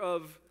Savior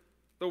of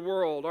the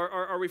world?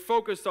 Are we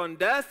focused on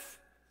death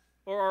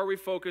or are we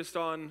focused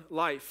on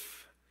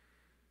life?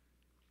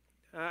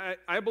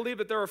 I believe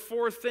that there are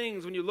four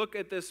things when you look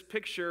at this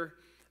picture.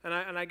 And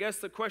I guess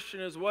the question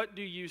is, what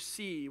do you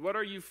see? What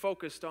are you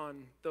focused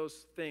on,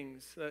 those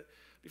things?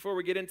 Before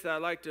we get into that,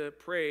 I'd like to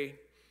pray.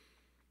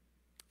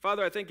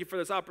 Father, I thank you for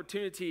this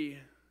opportunity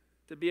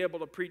to be able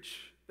to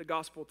preach the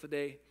gospel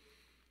today.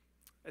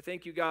 I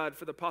thank you, God,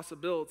 for the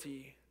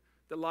possibility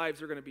that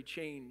lives are going to be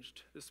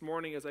changed. This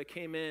morning as I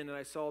came in and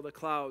I saw the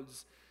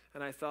clouds,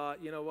 and I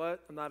thought, you know what?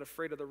 I'm not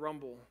afraid of the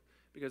rumble,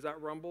 because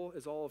that rumble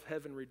is all of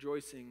heaven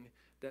rejoicing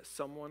that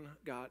someone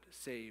got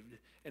saved.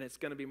 And it's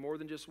going to be more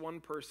than just one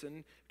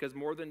person, because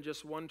more than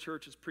just one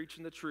church is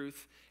preaching the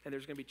truth, and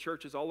there's going to be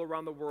churches all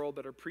around the world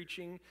that are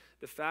preaching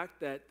the fact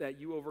that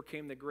you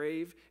overcame the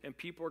grave, and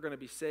people are going to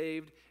be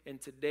saved. And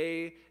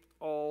today,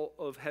 all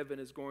of heaven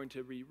is going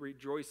to be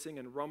rejoicing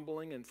and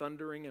rumbling and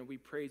thundering, and we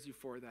praise you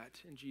for that.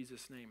 In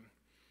Jesus' name,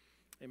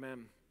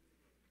 amen.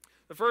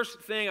 The first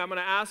thing I'm going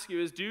to ask you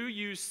is, do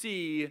you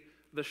see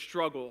the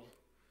struggle?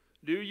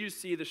 Do you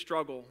see the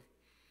struggle?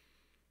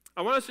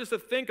 I want us just to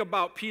think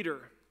about Peter.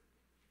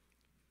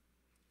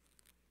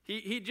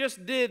 He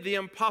just did the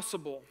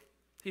impossible.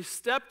 He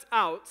stepped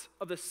out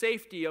of the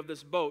safety of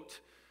this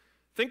boat.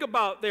 Think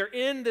about, they're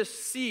in this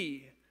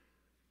sea.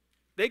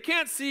 They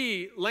can't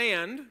see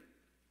land.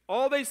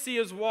 All they see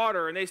is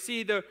water, and they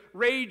see the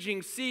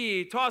raging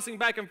sea tossing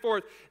back and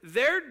forth.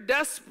 They're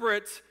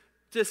desperate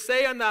to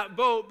stay on that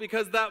boat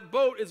because that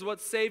boat is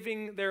what's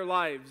saving their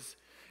lives.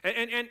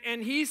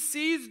 And he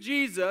sees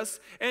Jesus,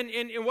 and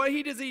what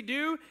does he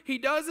do? He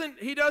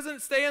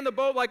doesn't stay in the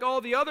boat like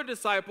all the other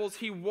disciples.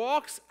 He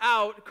walks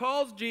out,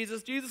 calls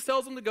Jesus. Jesus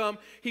tells him to come.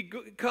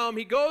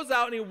 He goes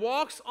out and he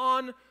walks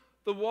on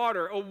the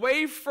water,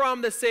 away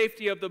from the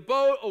safety of the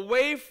boat,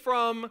 away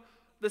from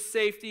the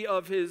safety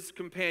of his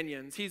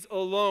companions. He's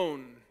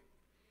alone.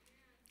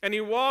 And he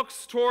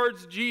walks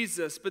towards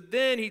Jesus, but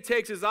then he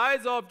takes his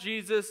eyes off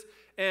Jesus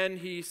and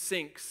he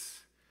sinks.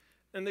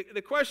 And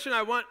the question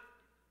I want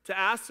to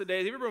ask today,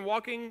 have you ever been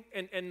walking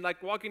and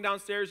like walking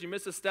downstairs, you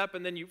miss a step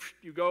and then you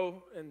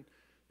go and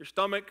your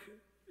stomach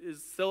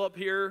is still up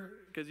here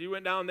because you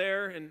went down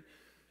there,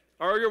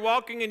 or you're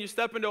walking and you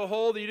step into a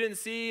hole that you didn't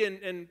see,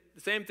 and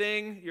the same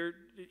thing,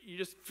 you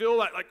just feel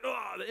like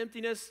the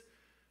emptiness.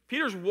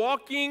 Peter's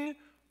walking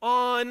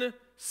on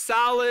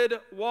solid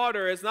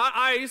water. It's not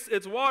ice,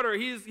 it's water.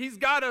 He's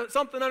got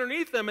something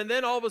underneath him, and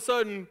then all of a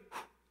sudden,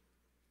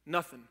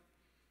 nothing.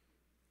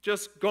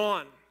 Just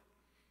gone.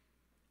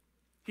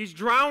 He's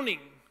drowning.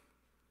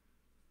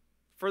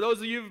 For those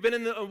of you who've been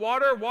in the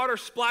water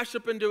splashed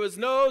up into his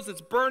nose.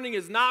 It's burning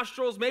his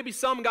nostrils. Maybe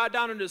some got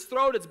down into his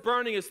throat. It's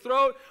burning his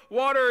throat.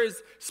 Water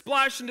is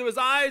splashed into his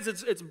eyes.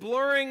 It's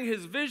blurring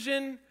his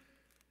vision.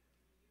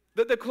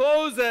 The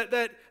clothes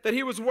that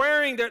he was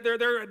wearing,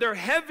 they're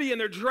heavy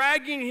and they're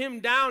dragging him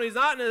down. He's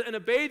not in a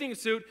bathing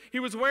suit. He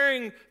was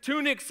wearing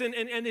tunics and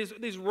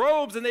these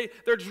robes, and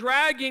they're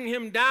dragging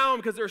him down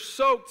because they're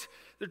soaked.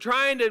 They're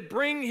trying to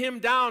bring him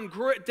down.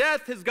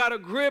 Death has got a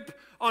grip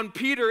on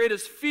Peter. It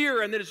is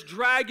fear, and it is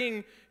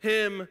dragging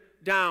him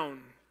down.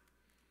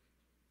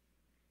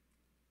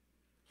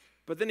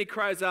 But then he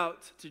cries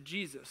out to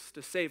Jesus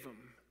to save him,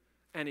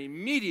 and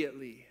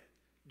immediately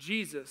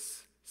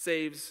Jesus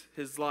saves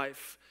his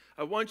life.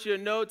 I want you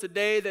to know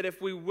today that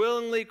if we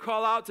willingly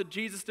call out to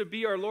Jesus to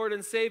be our Lord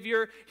and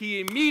Savior, he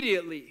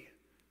immediately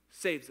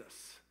saves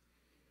us.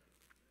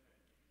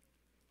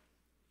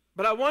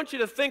 But I want you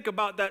to think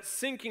about that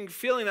sinking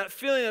feeling, that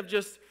feeling of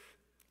just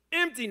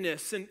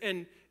emptiness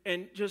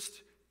and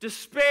just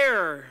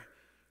despair.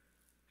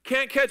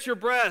 Can't catch your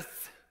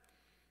breath.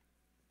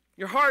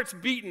 Your heart's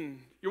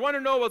beating. You want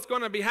to know what's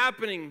going to be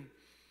happening.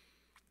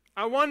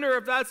 I wonder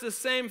if that's the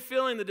same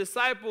feeling the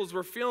disciples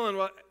were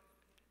feeling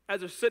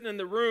as they're sitting in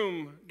the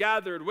room,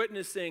 gathered,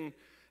 witnessing.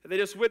 They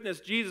just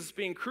witnessed Jesus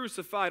being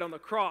crucified on the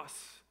cross.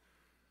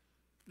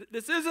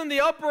 This isn't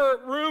the upper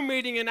room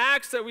meeting in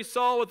Acts that we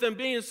saw with them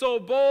being so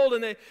bold,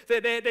 and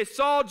they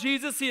saw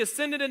Jesus. He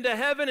ascended into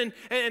heaven, and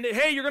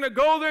hey, you're going to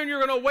go there and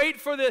you're going to wait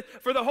for the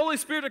Holy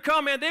Spirit to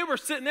come. Man, they were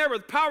sitting there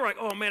with power like,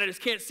 oh man, I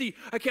just can't see.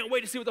 I can't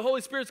wait to see what the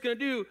Holy Spirit's going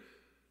to do.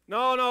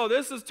 No,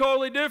 this is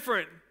totally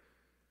different.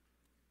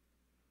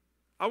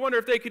 I wonder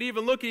if they could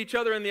even look at each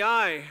other in the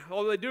eye.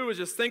 All they do was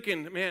just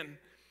thinking, man,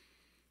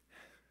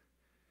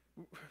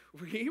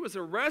 he was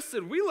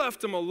arrested. We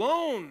left him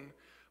alone.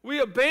 We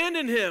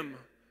abandoned him.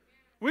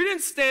 We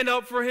didn't stand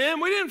up for him.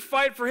 We didn't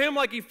fight for him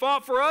like he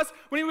fought for us.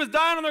 When he was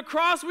dying on the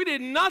cross, we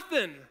did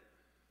nothing.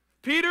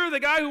 Peter, the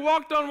guy who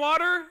walked on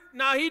water,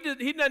 he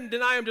didn't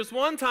deny him just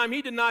one time.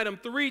 He denied him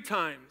 3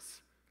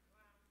 times.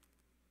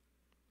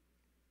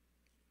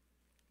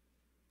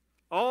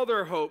 All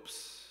their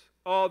hopes,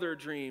 all their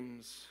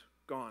dreams,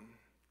 gone.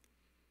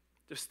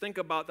 Just think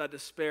about that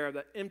despair,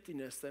 that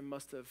emptiness they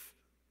must have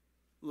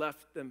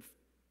left them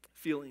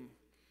feeling.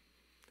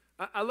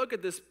 I look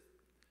at this,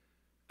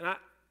 and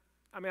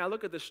I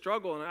look at this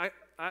struggle, and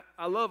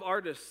I love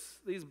artists,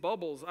 these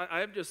bubbles.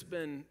 I've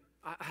been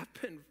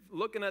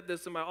looking at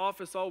this in my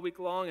office all week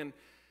long, and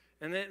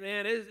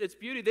man, it's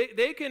beauty.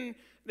 They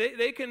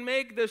can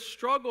make this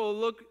struggle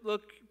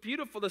look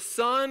beautiful. The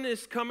sun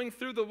is coming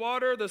through the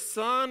water. The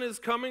sun is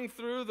coming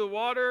through the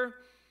water.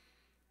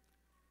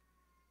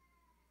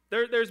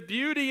 There's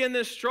beauty in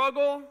this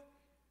struggle,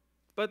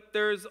 but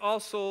there's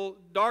also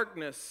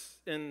darkness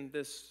in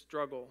this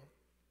struggle.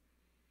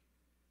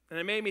 And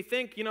it made me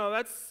think,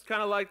 that's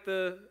kind of like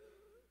the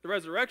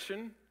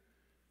resurrection.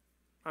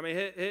 I mean,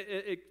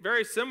 it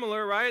very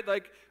similar, right?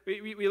 Like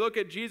we look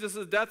at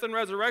Jesus' death and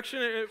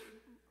resurrection,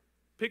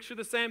 picture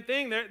the same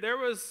thing. There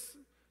was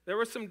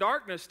some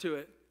darkness to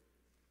it.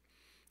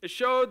 It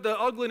showed the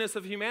ugliness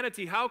of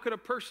humanity. How could a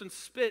person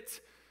spit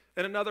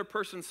in another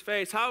person's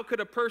face? How could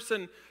a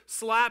person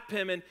slap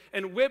him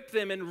and whip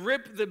them and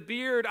rip the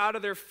beard out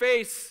of their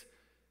face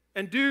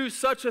and do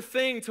such a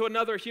thing to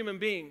another human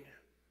being?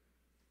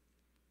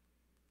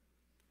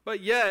 But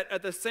yet,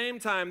 at the same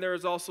time, there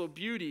is also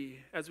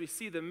beauty as we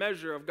see the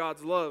measure of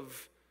God's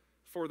love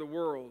for the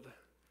world.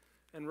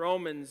 In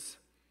Romans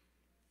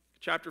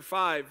chapter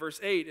 5, verse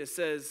 8, it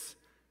says,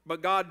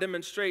 "But God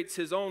demonstrates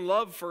his own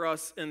love for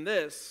us in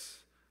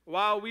this,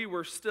 while we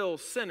were still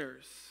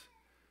sinners,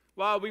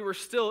 while we were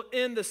still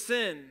in the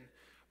sin,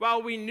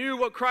 while we knew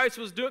what Christ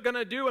was going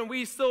to do and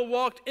we still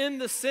walked in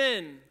the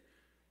sin,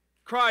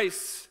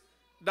 Christ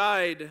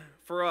died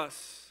for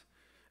us."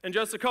 And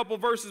just a couple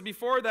verses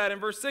before that, in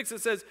verse 6,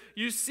 it says,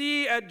 "You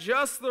see, at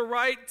just the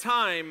right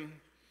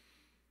time,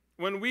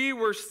 when we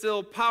were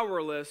still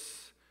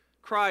powerless,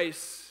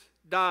 Christ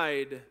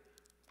died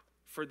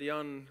for the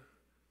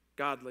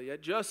ungodly."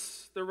 At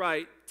just the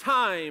right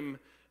time,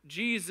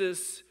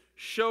 Jesus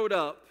showed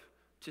up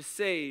to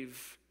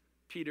save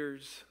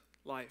Peter's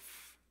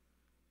life.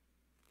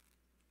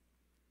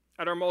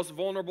 At our most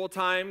vulnerable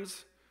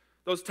times,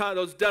 those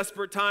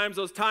desperate times,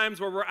 those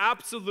times where we're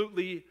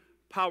absolutely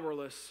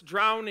powerless,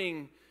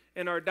 drowning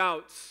in our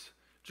doubts,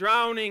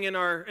 drowning in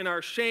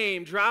our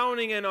shame,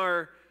 drowning in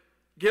our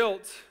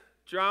guilt,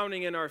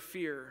 drowning in our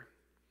fear,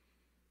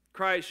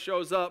 Christ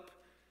shows up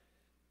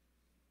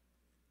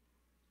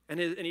and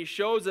he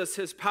shows us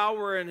his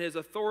power and his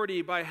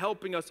authority by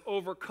helping us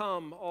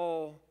overcome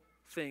all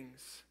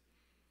things.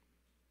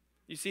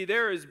 You see,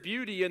 there is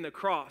beauty in the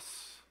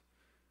cross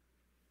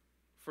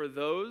for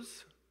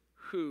those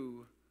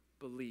who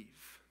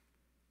believe.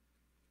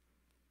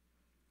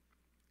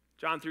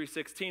 John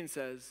 3:16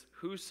 says,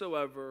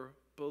 "Whosoever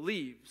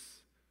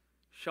believes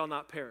shall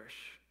not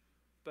perish,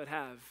 but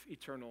have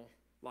eternal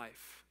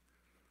life.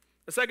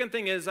 The second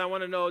thing is, I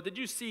want to know, did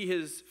you see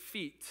his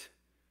feet?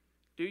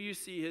 Do you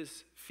see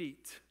his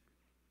feet?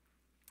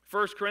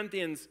 1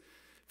 Corinthians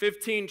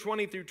 15,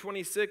 20 through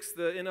 26,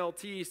 the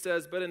NLT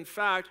says, but in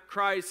fact,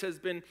 Christ has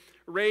been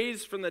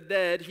raised from the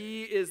dead.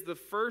 He is the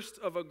first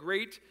of a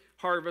great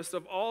harvest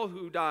of all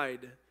who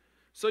died.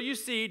 So you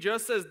see,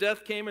 just as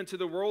death came into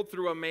the world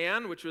through a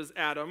man, which was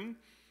Adam,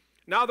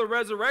 now the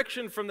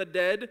resurrection from the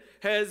dead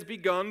has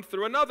begun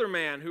through another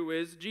man, who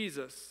is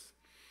Jesus.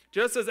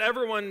 Just as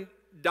everyone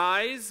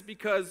dies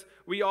because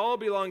we all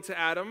belong to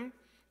Adam,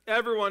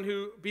 everyone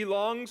who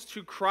belongs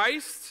to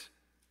Christ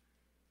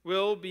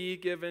will be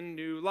given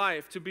new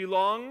life. To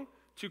belong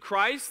to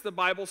Christ, the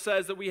Bible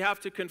says that we have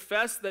to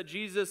confess that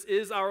Jesus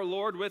is our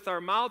Lord with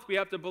our mouth. We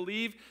have to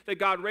believe that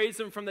God raised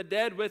him from the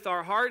dead with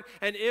our heart.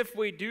 And if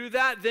we do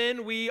that,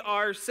 then we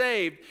are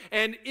saved.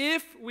 And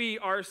if we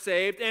are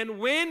saved, and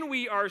when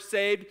we are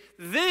saved,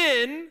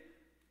 then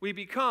we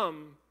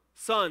become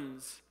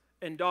sons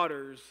and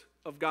daughters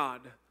of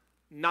God.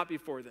 Not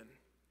before then.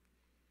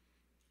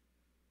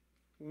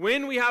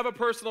 When we have a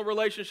personal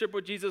relationship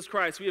with Jesus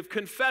Christ, we have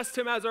confessed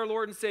him as our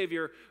Lord and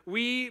Savior,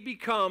 we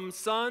become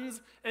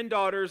sons and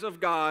daughters of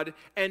God,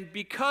 and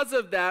because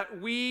of that,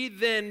 we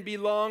then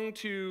belong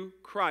to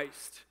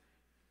Christ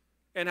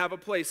and have a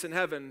place in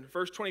heaven.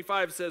 Verse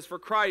 25 says, for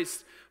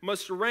Christ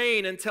must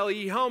reign until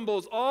he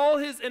humbles all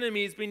his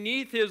enemies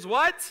beneath his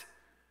what?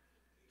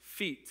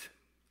 Feet.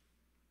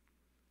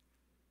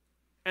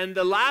 And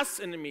the last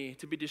enemy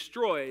to be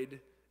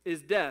destroyed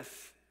is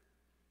death.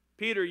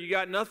 Peter, you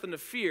got nothing to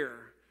fear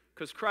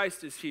because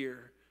Christ is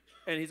here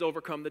and he's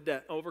overcome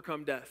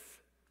death.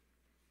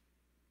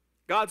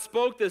 God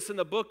spoke this in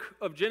the book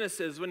of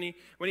Genesis when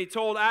he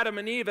told Adam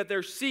and Eve that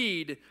their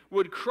seed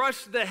would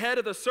crush the head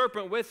of the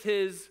serpent with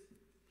his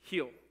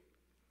heel,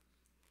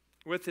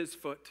 with his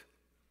foot.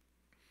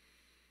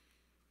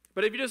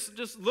 But if you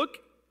just look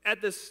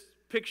at this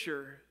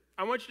picture,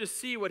 I want you to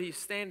see what he's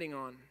standing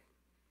on.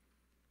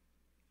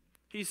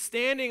 He's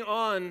standing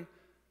on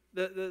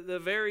the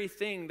very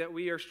thing that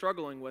we are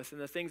struggling with and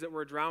the things that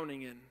we're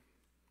drowning in.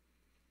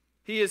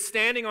 He is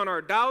standing on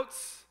our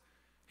doubts.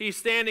 He's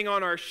standing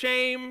on our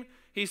shame.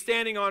 He's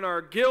standing on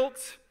our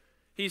guilt.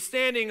 He's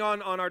standing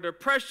on our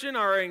depression,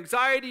 our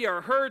anxiety,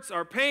 our hurts,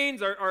 our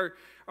pains,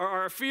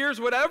 our fears,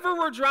 whatever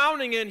we're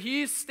drowning in,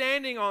 he's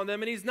standing on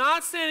them. And he's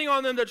not standing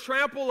on them to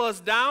trample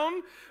us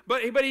down,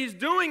 but he's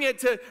doing it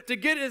to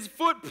get his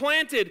foot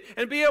planted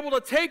and be able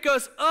to take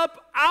us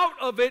up out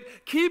of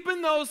it,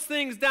 keeping those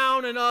things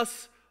down and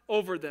us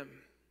over them,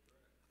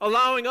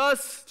 allowing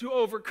us to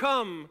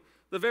overcome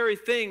the very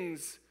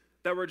things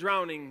that we're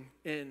drowning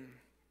in.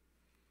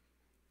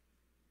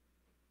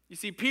 You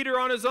see, Peter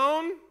on his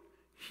own,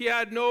 he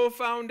had no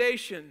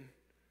foundation.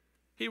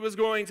 He was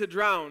going to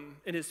drown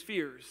in his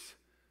fears.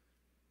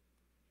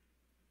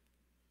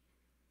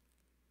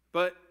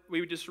 But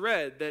we just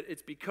read that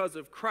it's because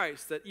of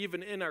Christ that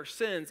even in our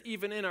sins,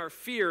 even in our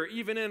fear,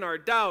 even in our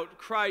doubt,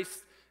 Christ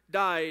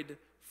died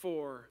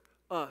for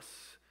us,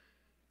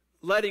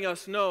 letting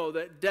us know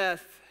that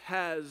death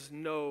has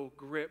no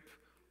grip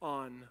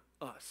on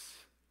us.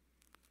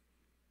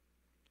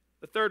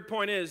 The third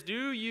point is,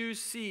 do you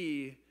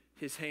see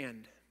his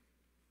hand?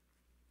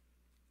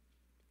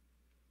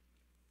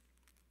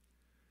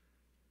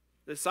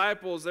 The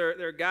disciples,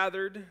 they're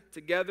gathered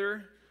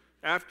together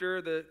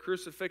after the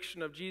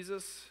crucifixion of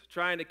Jesus,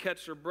 trying to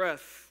catch their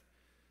breath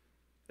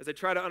as they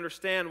try to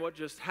understand what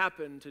just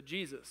happened to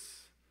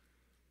Jesus.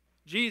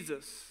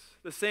 Jesus,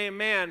 the same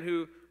man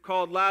who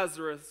called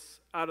Lazarus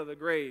out of the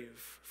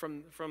grave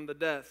from the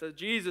death.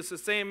 Jesus, the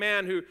same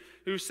man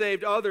who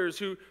saved others,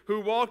 who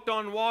walked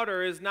on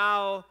water, is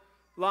now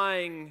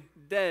lying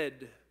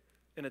dead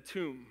in a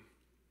tomb.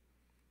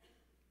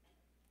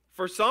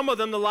 For some of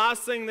them, the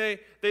last thing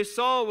they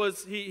saw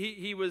was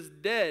he was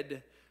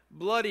dead,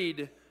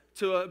 bloodied,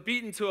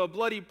 beaten to a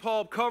bloody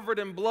pulp, covered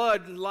in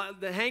blood,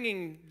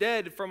 hanging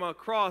dead from a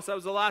cross. That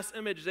was the last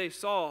image they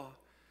saw.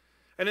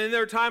 And in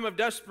their time of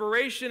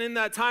desperation, in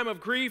that time of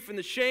grief and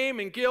the shame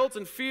and guilt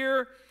and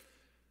fear,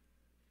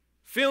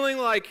 feeling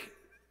like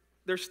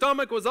their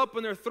stomach was up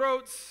in their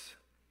throats,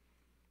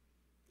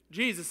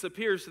 Jesus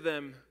appears to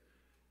them,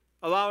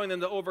 allowing them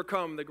to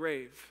overcome the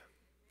grave.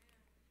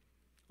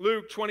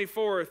 Luke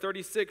 24,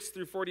 36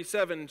 through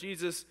 47,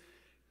 Jesus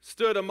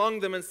stood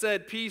among them and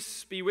said,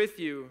 "Peace be with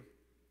you."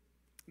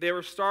 They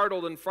were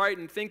startled and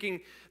frightened,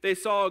 thinking they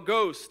saw a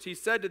ghost. He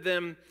said to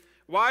them,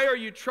 "Why are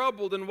you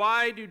troubled, and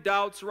why do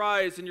doubts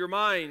rise in your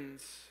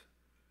minds?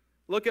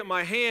 Look at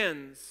my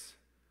hands.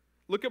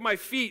 Look at my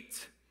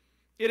feet.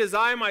 It is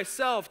I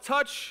myself.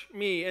 Touch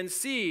me and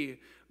see.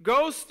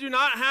 Ghosts do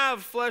not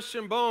have flesh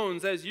and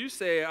bones, as you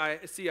say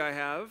I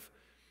have."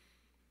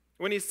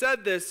 When he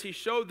said this, he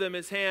showed them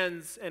his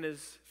hands and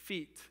his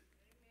feet.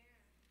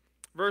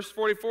 Verse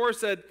 44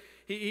 said,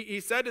 he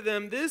said to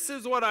them, "This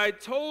is what I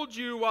told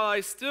you while I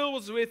still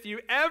was with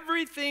you.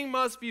 Everything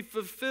must be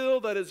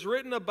fulfilled that is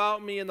written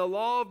about me in the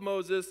law of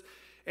Moses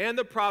and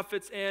the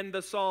prophets and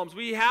the Psalms.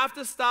 We have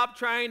to stop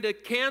trying to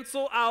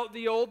cancel out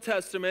the Old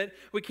Testament.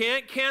 We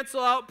can't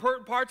cancel out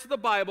parts of the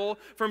Bible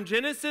from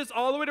Genesis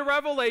all the way to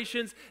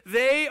Revelations.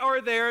 They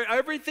are there.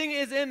 Everything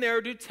is in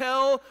there to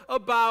tell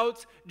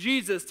about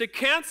Jesus. To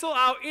cancel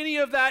out any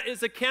of that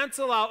is to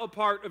cancel out a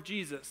part of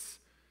Jesus.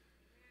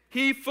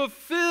 He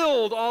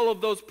fulfilled all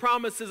of those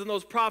promises and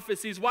those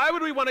prophecies. Why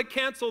would we want to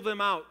cancel them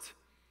out?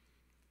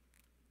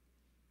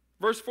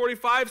 Verse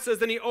 45 says,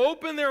 then he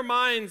opened their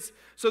minds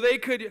so they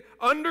could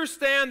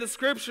understand the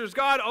Scriptures.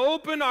 God,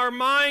 open our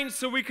minds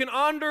so we can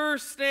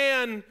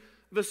understand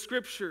the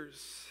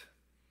Scriptures.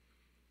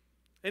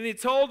 And he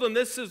told them,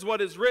 this is what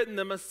is written,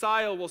 the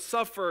Messiah will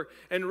suffer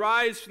and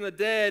rise from the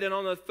dead, and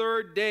on the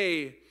third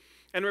day,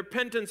 and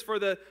repentance for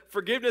the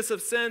forgiveness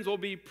of sins will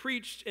be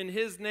preached in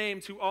his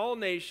name to all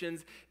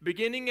nations,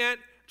 beginning at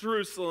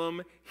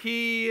Jerusalem.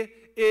 He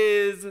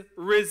is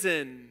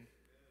risen.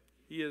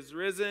 He is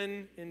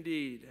risen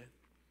indeed.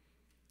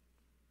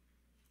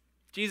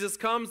 Jesus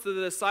comes to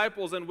the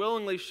disciples and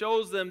willingly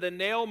shows them the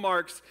nail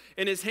marks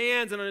in his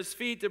hands and on his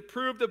feet to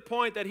prove the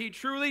point that he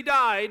truly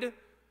died,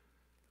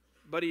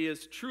 but he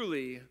is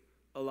truly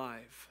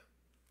alive.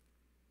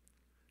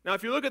 Now,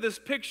 if you look at this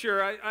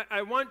picture,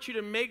 I want you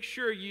to make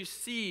sure you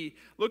see,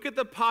 look at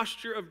the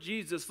posture of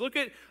Jesus. Look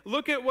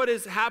at what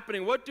is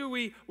happening. What do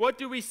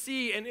we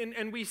see?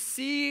 And we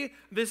see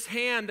this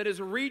hand that is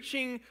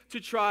reaching to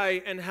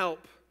try and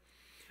help.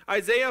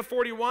 Isaiah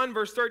 41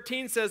 verse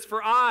 13 says,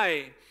 For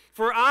I,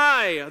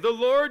 the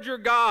Lord your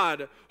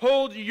God,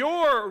 hold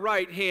your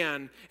right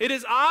hand. It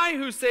is I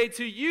who say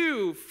to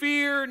you,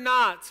 fear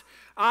not.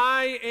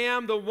 I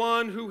am the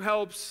one who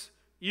helps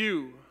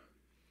you.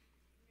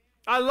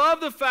 I love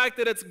the fact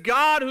that it's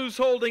God who's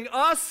holding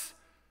us,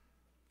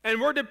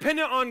 and we're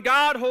dependent on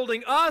God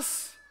holding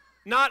us,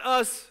 not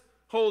us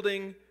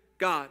holding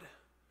God.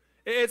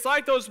 It's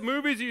like those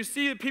movies you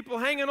see people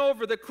hanging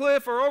over the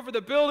cliff or over the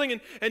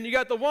building, and you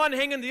got the one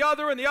hanging the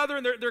other, and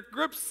their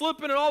grip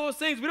slipping and all those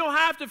things. We don't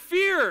have to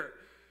fear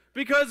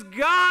because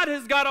God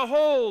has got a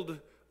hold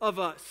of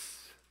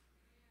us.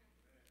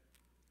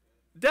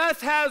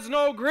 Death has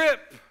no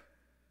grip.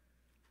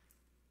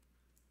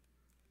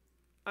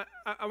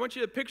 I want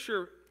you to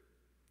picture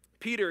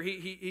Peter.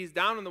 He's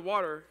down in the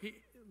water.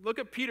 Look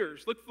at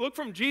Peter's. Look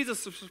from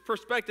Jesus'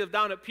 perspective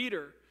down at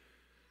Peter.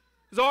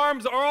 His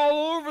arms are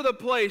all over the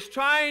place,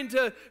 trying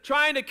to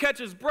catch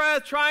his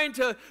breath, trying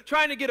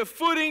to get a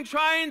footing,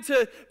 trying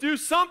to do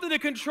something to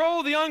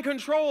control the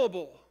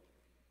uncontrollable.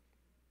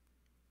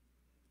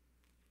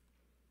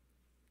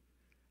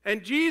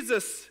 And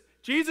Jesus,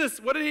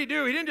 what did he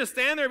do? He didn't just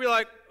stand there and be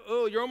like,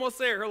 oh, you're almost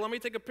there. Here, let me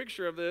take a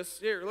picture of this.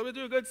 Here, let me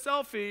do a good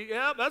selfie.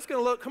 Yeah, that's going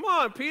to look. Come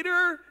on,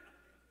 Peter.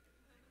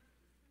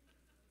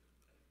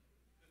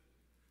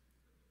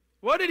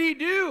 What did he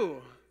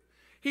do?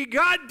 He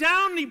got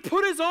down and he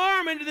put his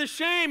arm into the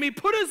shame. He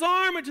put his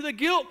arm into the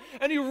guilt,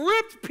 and he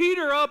ripped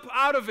Peter up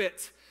out of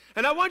it.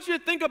 And I want you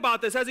to think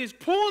about this. As he's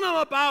pulling him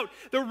up out,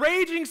 the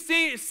raging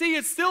sea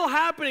is still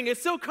happening.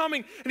 It's still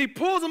coming. And he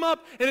pulls him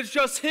up, and it's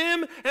just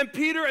him and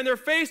Peter, and they're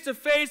face to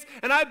face.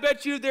 And I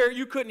bet you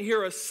you couldn't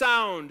hear a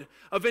sound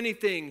of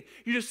anything.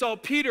 You just saw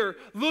Peter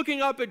looking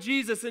up at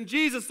Jesus, and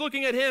Jesus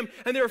looking at him,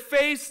 and they're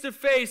face to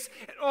face.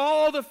 And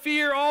all the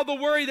fear, all the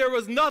worry, there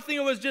was nothing.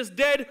 It was just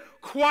dead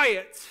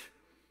quiet.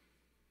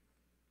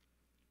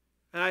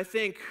 And I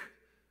think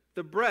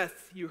the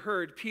breath you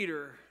heard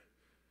Peter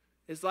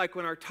is like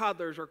when our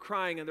toddlers are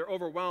crying and they're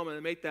overwhelmed and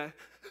they make that,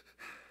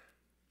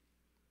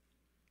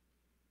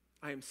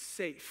 I am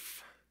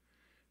safe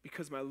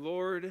because my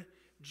Lord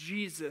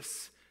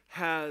Jesus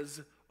has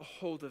a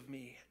hold of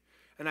me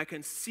and I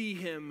can see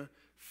him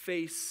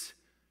face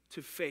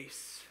to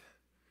face.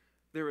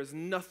 There is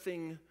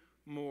nothing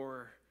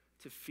more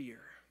to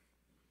fear.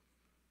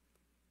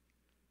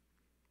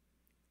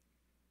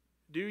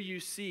 Do you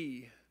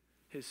see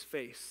his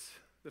face?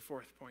 The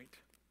fourth point.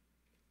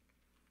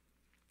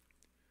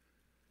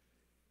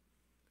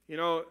 You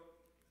know,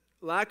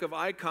 lack of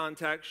eye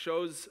contact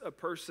shows a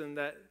person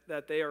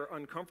that they are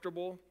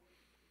uncomfortable,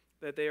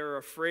 that they are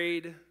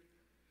afraid,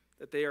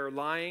 that they are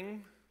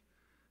lying,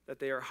 that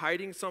they are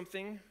hiding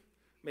something.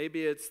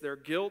 Maybe it's their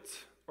guilt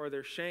or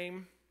their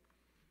shame.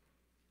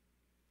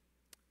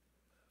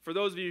 For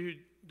those of you who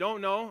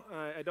don't know,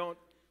 I don't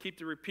keep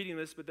repeating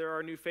this, but there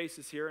are new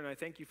faces here, and I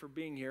thank you for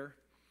being here.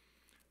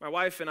 My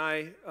wife and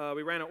I,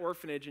 we ran an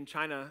orphanage in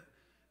China.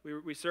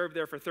 We served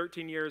there for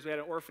 13 years. We had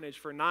an orphanage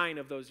for 9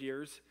 of those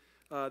years.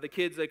 The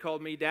kids, they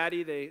called me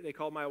Daddy. They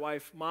called my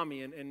wife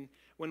Mommy. And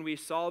when we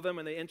saw them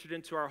and they entered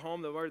into our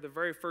home, the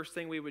very first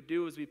thing we would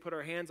do is we put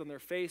our hands on their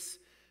face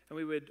and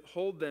we would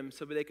hold them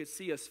so they could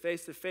see us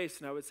face to face.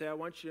 And I would say, I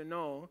want you to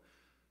know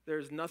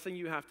there's nothing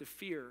you have to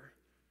fear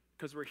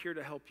because we're here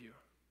to help you.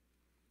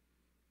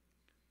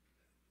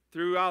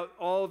 Throughout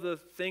all the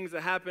things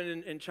that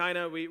happened in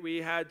China,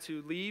 we had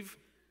to leave.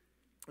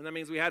 And that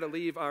means we had to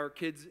leave our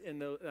kids in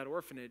that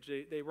orphanage.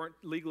 They weren't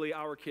legally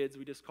our kids.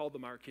 We just called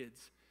them our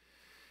kids.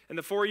 In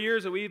the 4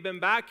 years that we've been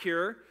back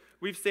here,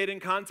 we've stayed in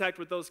contact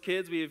with those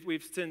kids.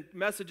 We've sent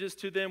messages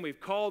to them. We've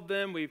called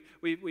them.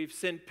 We've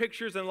sent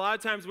pictures. And a lot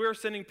of times we're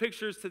sending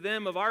pictures to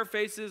them of our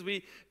faces.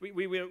 We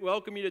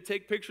welcome you to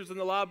take pictures in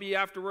the lobby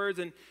afterwards.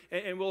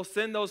 And we'll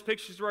send those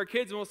pictures to our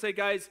kids. And we'll say,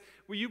 guys,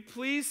 will you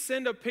please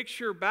send a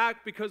picture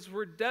back because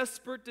we're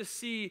desperate to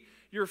see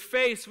your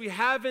face. We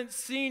haven't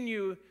seen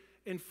you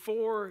in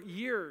 4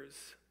 years.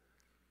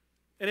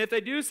 And if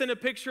they do send a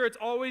picture, it's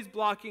always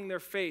blocking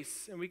their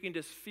face, and we can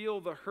just feel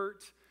the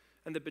hurt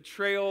and the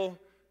betrayal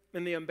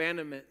and the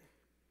abandonment.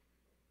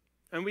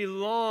 And we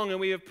long and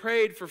we have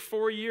prayed for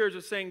 4 years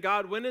of saying,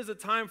 God, when is the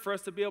time for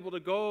us to be able to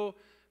go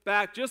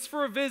back just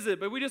for a visit?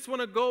 But we just want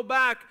to go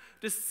back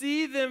to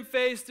see them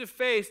face to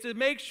face, to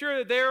make sure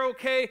that they're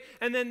okay,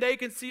 and then they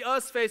can see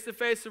us face to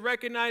face, to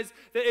recognize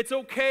that it's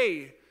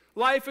okay.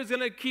 Life is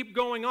going to keep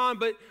going on,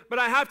 but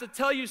I have to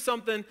tell you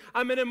something.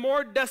 I'm in a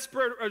more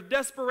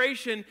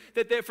desperation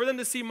that for them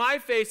to see my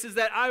face is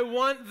that I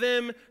want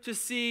them to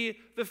see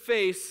the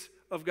face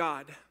of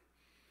God.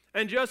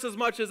 And just as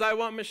much as I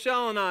want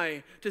Michelle and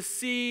I to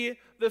see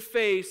the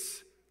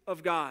face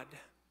of God.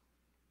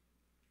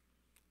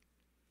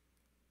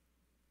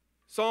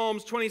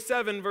 Psalms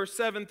 27, verse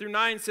 7 through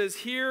 9 says,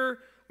 hear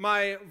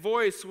my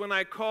voice when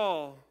I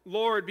call.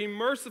 Lord, be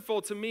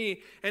merciful to me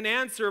and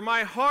answer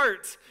my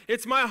heart.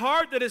 It's my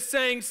heart that is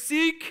saying,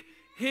 seek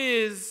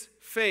his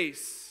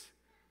face.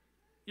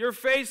 Your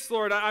face,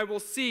 Lord, I will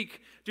seek.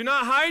 Do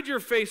not hide your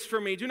face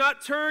from me. Do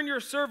not turn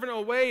your servant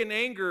away in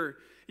anger.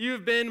 You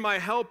have been my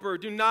helper.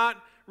 Do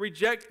not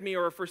reject me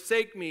or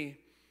forsake me,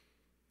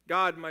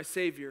 God, my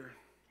Savior.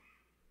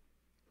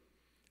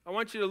 I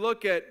want you to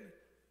look at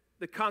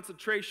the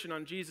concentration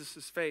on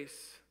Jesus'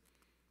 face.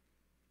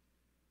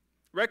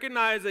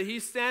 Recognize that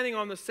he's standing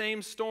on the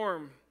same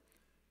storm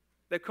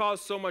that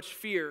caused so much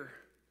fear,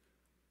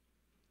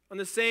 on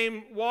the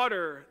same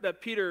water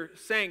that Peter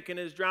sank and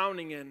is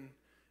drowning in.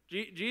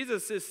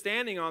 Jesus is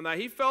standing on that.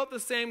 He felt the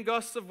same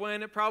gusts of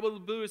wind. It probably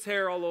blew his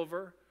hair all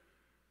over.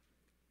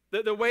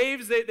 The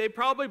waves, they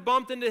probably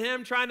bumped into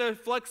him trying to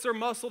flex their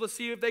muscle to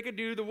see if they could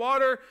do. The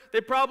water,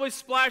 they probably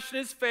splashed in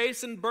his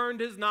face and burned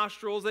his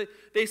nostrils. The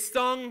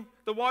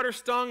water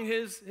stung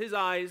his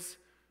eyes.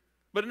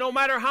 But no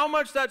matter how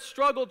much that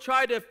struggle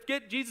tried to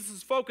get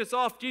Jesus' focus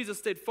off, Jesus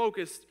stayed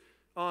focused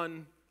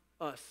on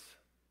us.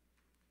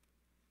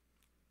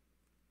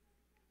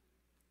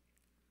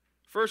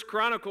 1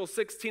 Chronicles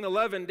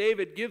 16:11,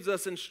 David gives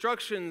us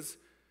instructions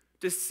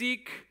to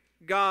seek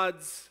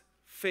God's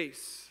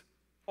face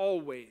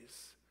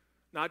always.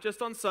 Not just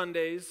on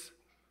Sundays,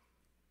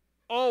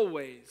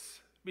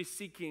 always be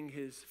seeking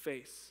his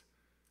face.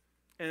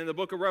 And in the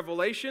book of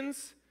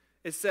Revelations,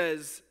 it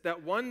says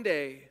that one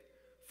day,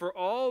 for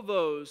all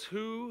those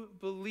who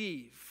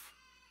believe,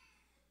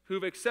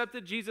 who've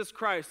accepted Jesus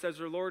Christ as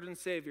their Lord and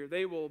Savior,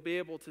 they will be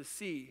able to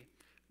see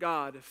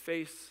God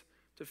face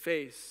to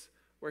face,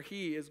 where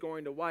he is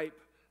going to wipe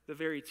the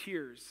very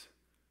tears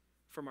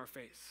from our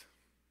face.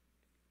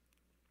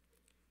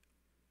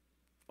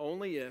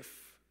 Only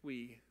if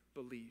we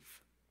believe.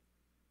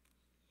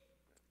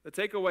 The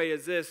takeaway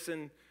is this: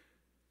 in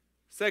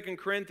 2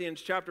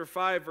 Corinthians chapter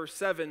 5, verse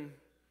 7,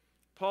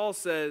 Paul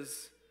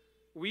says,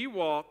 we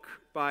walk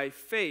by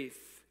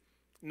faith,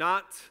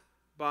 not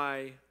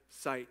by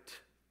sight.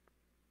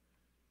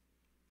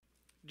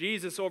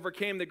 Jesus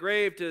overcame the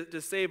grave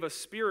to save us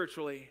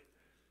spiritually,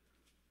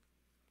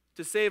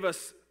 to save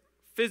us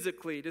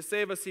physically, to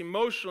save us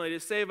emotionally, to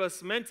save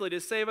us mentally,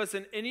 to save us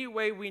in any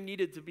way we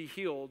needed to be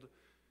healed.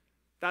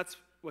 That's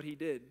what he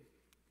did.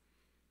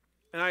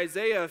 In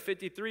Isaiah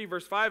 53,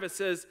 verse 5, it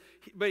says,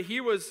 but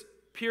he was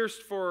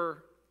pierced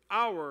for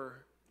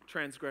our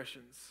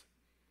transgressions.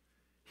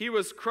 He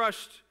was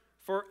crushed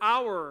for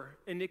our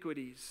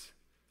iniquities.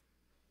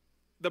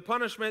 The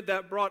punishment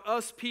that brought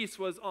us peace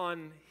was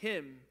on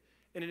him,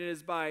 and it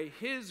is by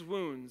his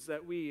wounds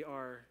that we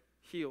are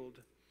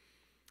healed.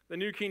 The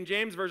New King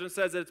James Version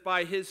says that it's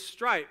by his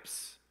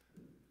stripes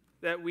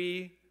that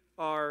we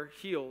are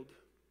healed.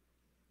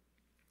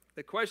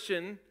 The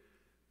question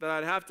that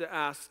I'd have to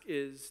ask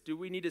is, do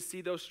we need to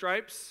see those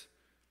stripes,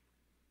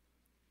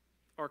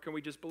 or can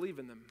we just believe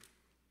in them?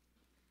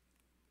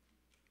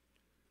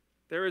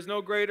 There is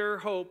no greater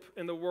hope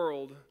in the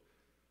world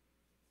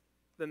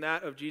than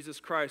that of Jesus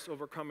Christ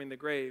overcoming the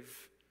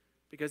grave,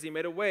 because he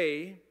made a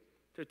way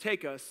to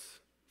take us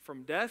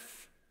from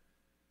death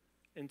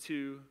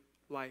into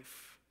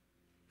life.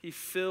 He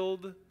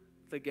filled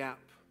the gap.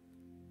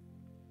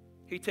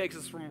 He takes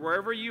us from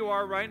wherever you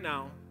are right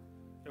now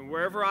and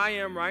wherever I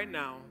am right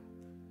now,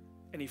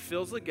 and he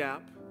fills the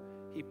gap.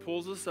 He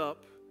pulls us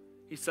up.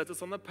 He sets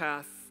us on the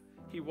path.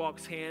 He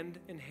walks hand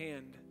in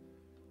hand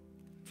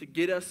to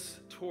get us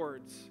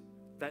towards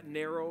that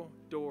narrow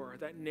door,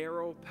 that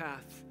narrow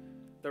path,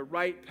 the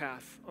right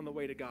path on the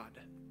way to God.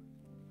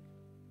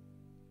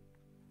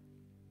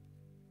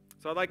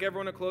 So I'd like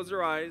everyone to close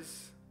their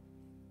eyes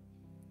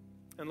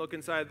and look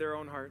inside their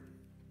own heart.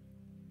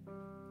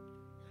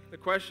 The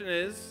question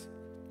is,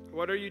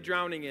 what are you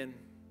drowning in?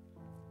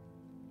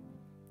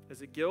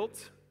 Is it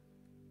guilt?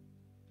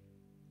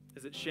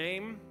 Is it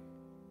shame?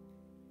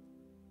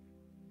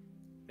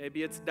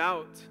 Maybe it's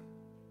doubt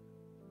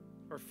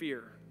or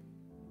fear.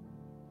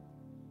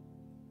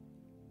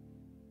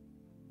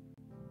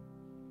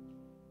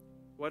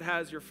 What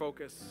has your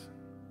focus?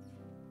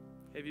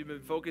 Have you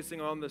been focusing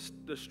on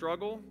the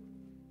struggle?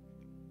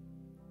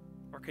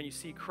 Or can you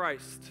see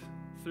Christ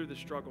through the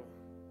struggle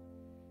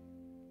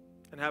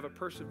and have a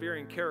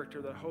persevering character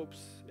that hopes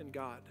in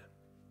God?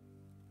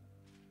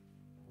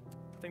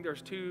 I think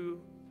there's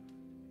two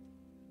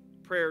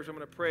prayers I'm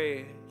going to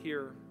pray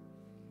here.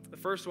 The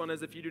first one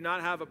is, if you do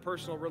not have a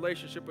personal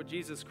relationship with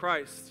Jesus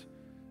Christ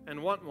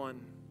and want one,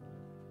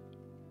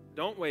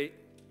 don't wait.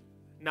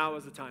 Now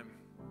is the time.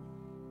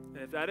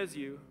 And if that is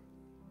you,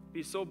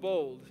 be so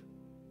bold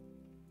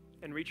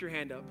and reach your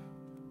hand up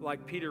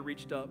like Peter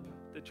reached up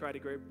to try to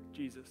grab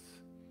Jesus.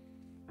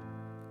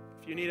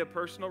 If you need a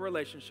personal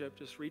relationship,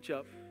 just reach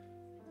up.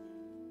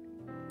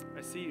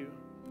 I see you.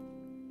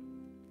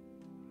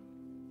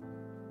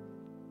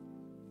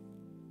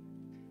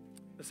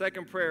 The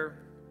second prayer,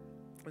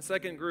 the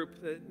second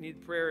group that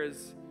need prayer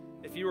is,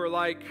 if you are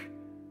like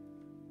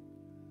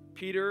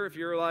Peter, if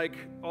you're like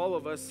all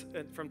of us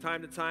from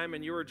time to time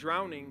and you are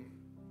drowning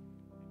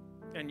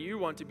and you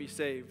want to be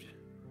saved,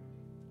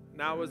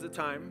 now is the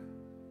time.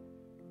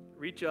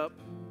 Reach up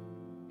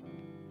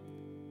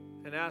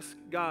and ask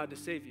God to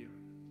save you.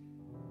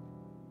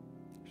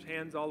 There's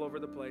hands all over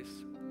the place.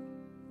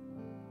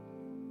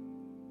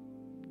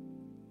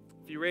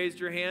 If you raised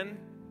your hand,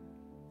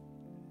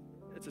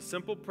 it's a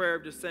simple prayer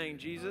of just saying,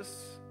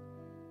 Jesus,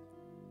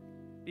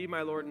 be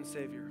my Lord and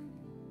Savior.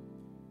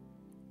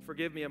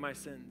 Forgive me of my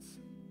sins.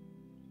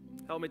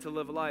 Help me to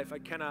live a life I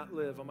cannot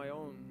live on my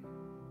own.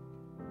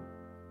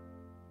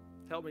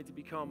 Help me to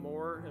become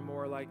more and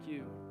more like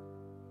you.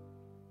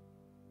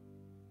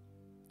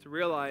 To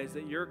realize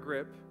that your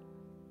grip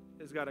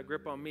has got a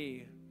grip on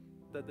me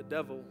that the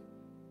devil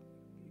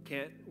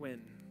can't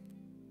win.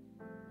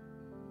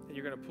 And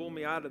you're going to pull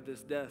me out of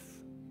this death.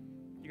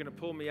 You're going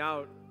to pull me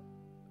out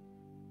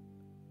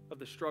of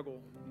the struggle.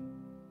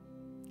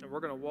 And we're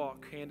going to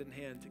walk hand in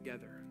hand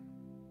together.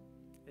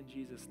 In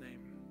Jesus' name.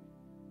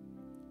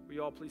 Will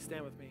you all please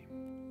stand with me?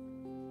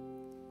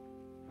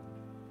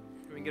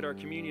 We can get our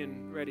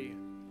communion ready.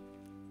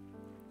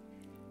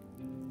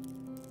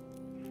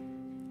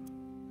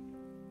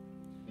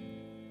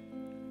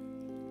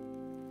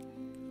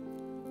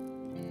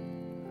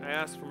 I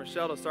asked for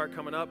Michelle to start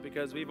coming up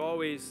because we've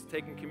always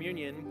taken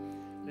communion.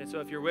 And so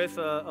if you're with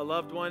a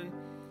loved one,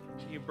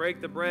 you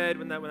break the bread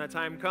when that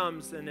time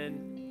comes and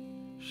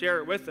then share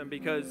it with them,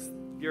 because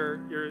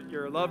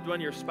your loved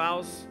one, your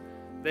spouse,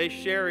 they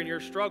share in your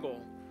struggle.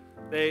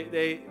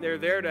 They're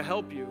there to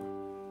help you.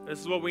 This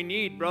is what we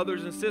need,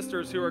 brothers and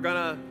sisters who are going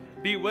to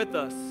be with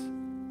us.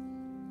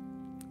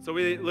 So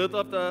we lift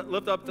up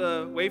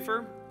the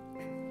wafer.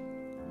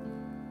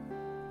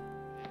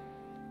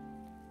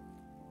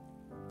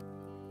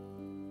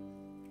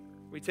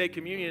 We take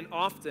communion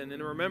often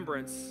in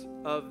remembrance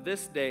of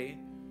this day,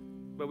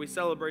 but we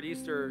celebrate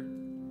Easter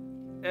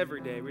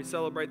every day. We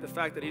celebrate the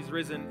fact that he's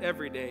risen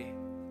every day.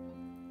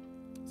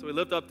 So we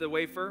lift up the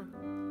wafer,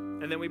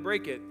 and then we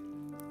break it.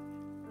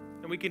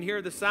 And we can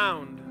hear the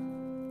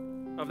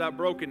sound of that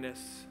brokenness.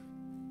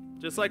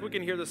 Just like we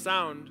can hear the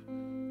sound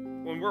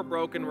when we're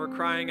broken, we're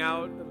crying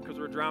out because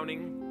we're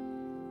drowning.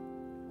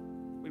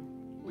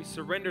 We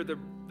surrender the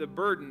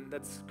burden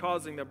that's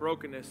causing the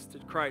brokenness to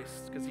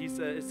Christ, because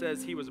it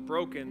says he was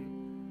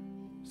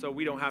broken so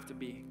we don't have to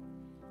be.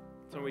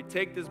 So when we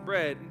take this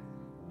bread,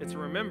 it's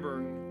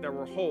remembering that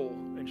we're whole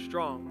and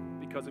strong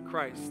because of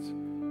Christ.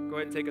 Go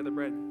ahead and take of the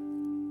bread.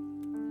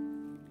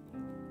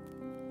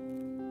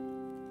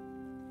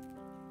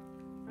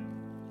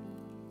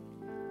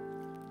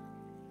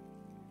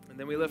 And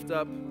then we lift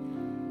up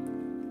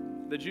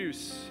the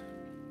juice.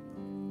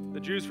 The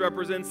juice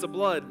represents the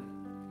blood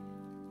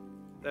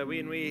that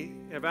when we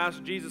have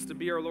asked Jesus to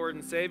be our Lord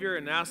and Savior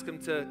and ask him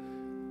to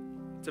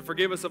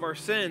forgive us of our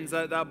sins,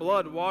 that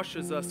blood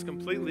washes us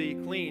completely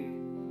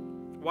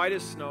clean, white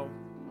as snow.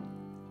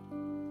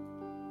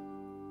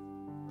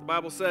 The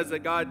Bible says that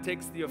God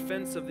takes the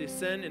offense of the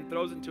sin and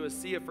throws it into a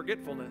sea of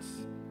forgetfulness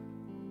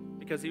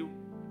because he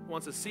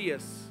wants to see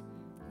us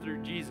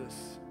through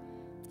Jesus.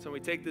 So when we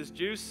take this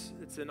juice,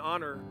 it's an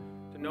honor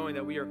to knowing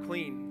that we are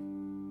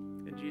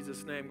clean. In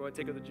Jesus' name, go ahead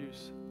and take of the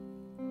juice.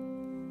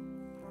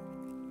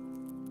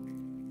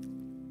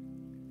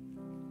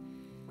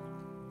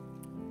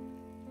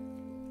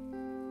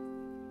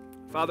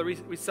 Father,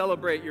 we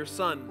celebrate your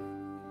Son,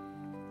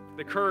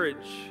 the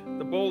courage,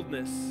 the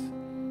boldness.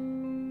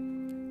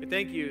 We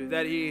thank you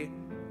that he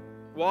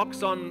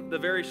walks on the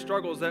very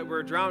struggles that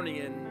we're drowning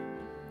in,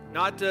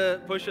 not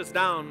to push us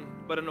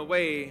down, but in a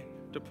way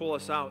to pull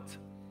us out.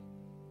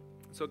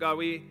 So God,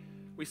 we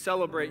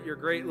celebrate your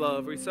great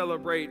love. We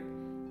celebrate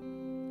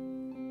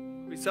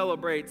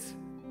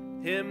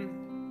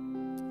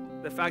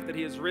him, the fact that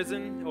he has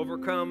risen,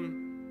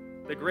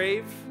 overcome the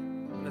grave,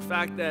 and the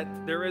fact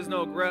that there is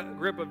no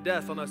grip of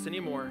death on us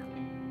anymore.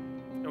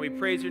 And we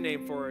praise your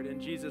name for it in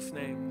Jesus'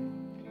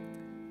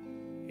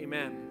 name.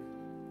 Amen.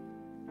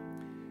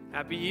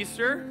 Happy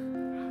Easter.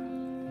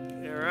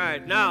 All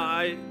right.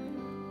 Now,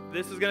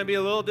 this is going to be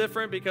a little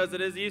different because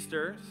it is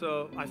Easter.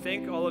 So I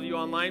think all of you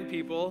online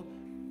people,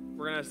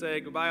 we're going to say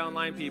goodbye,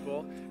 online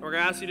people. And we're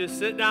going to ask you to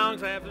sit down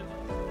because I have to.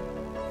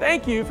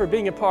 Thank you for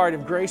being a part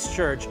of Grace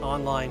Church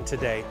Online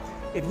today.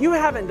 If you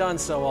haven't done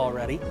so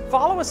already,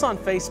 follow us on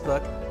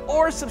Facebook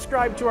or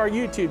subscribe to our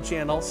YouTube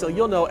channel so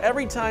you'll know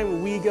every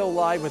time we go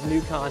live with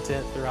new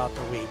content throughout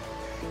the week.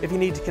 If you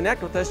need to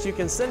connect with us, you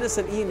can send us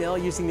an email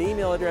using the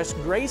email address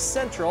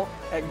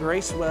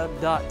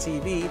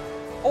gracecentral@graceweb.tv,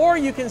 or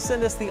you can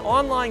send us the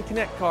online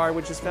connect card,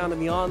 which is found in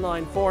the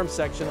online form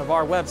section of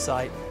our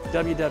website,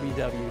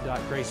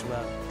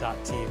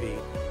 www.graceweb.tv.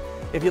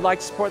 If you'd like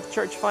to support the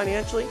church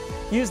financially,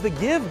 use the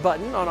Give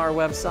button on our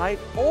website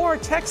or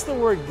text the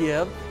word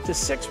GIVE to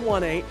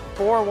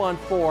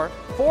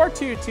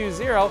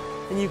 618-414-4220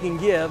 and you can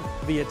give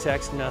via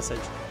text message.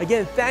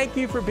 Again, thank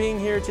you for being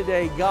here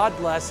today. God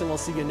bless, and we'll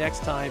see you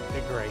next time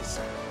at Grace.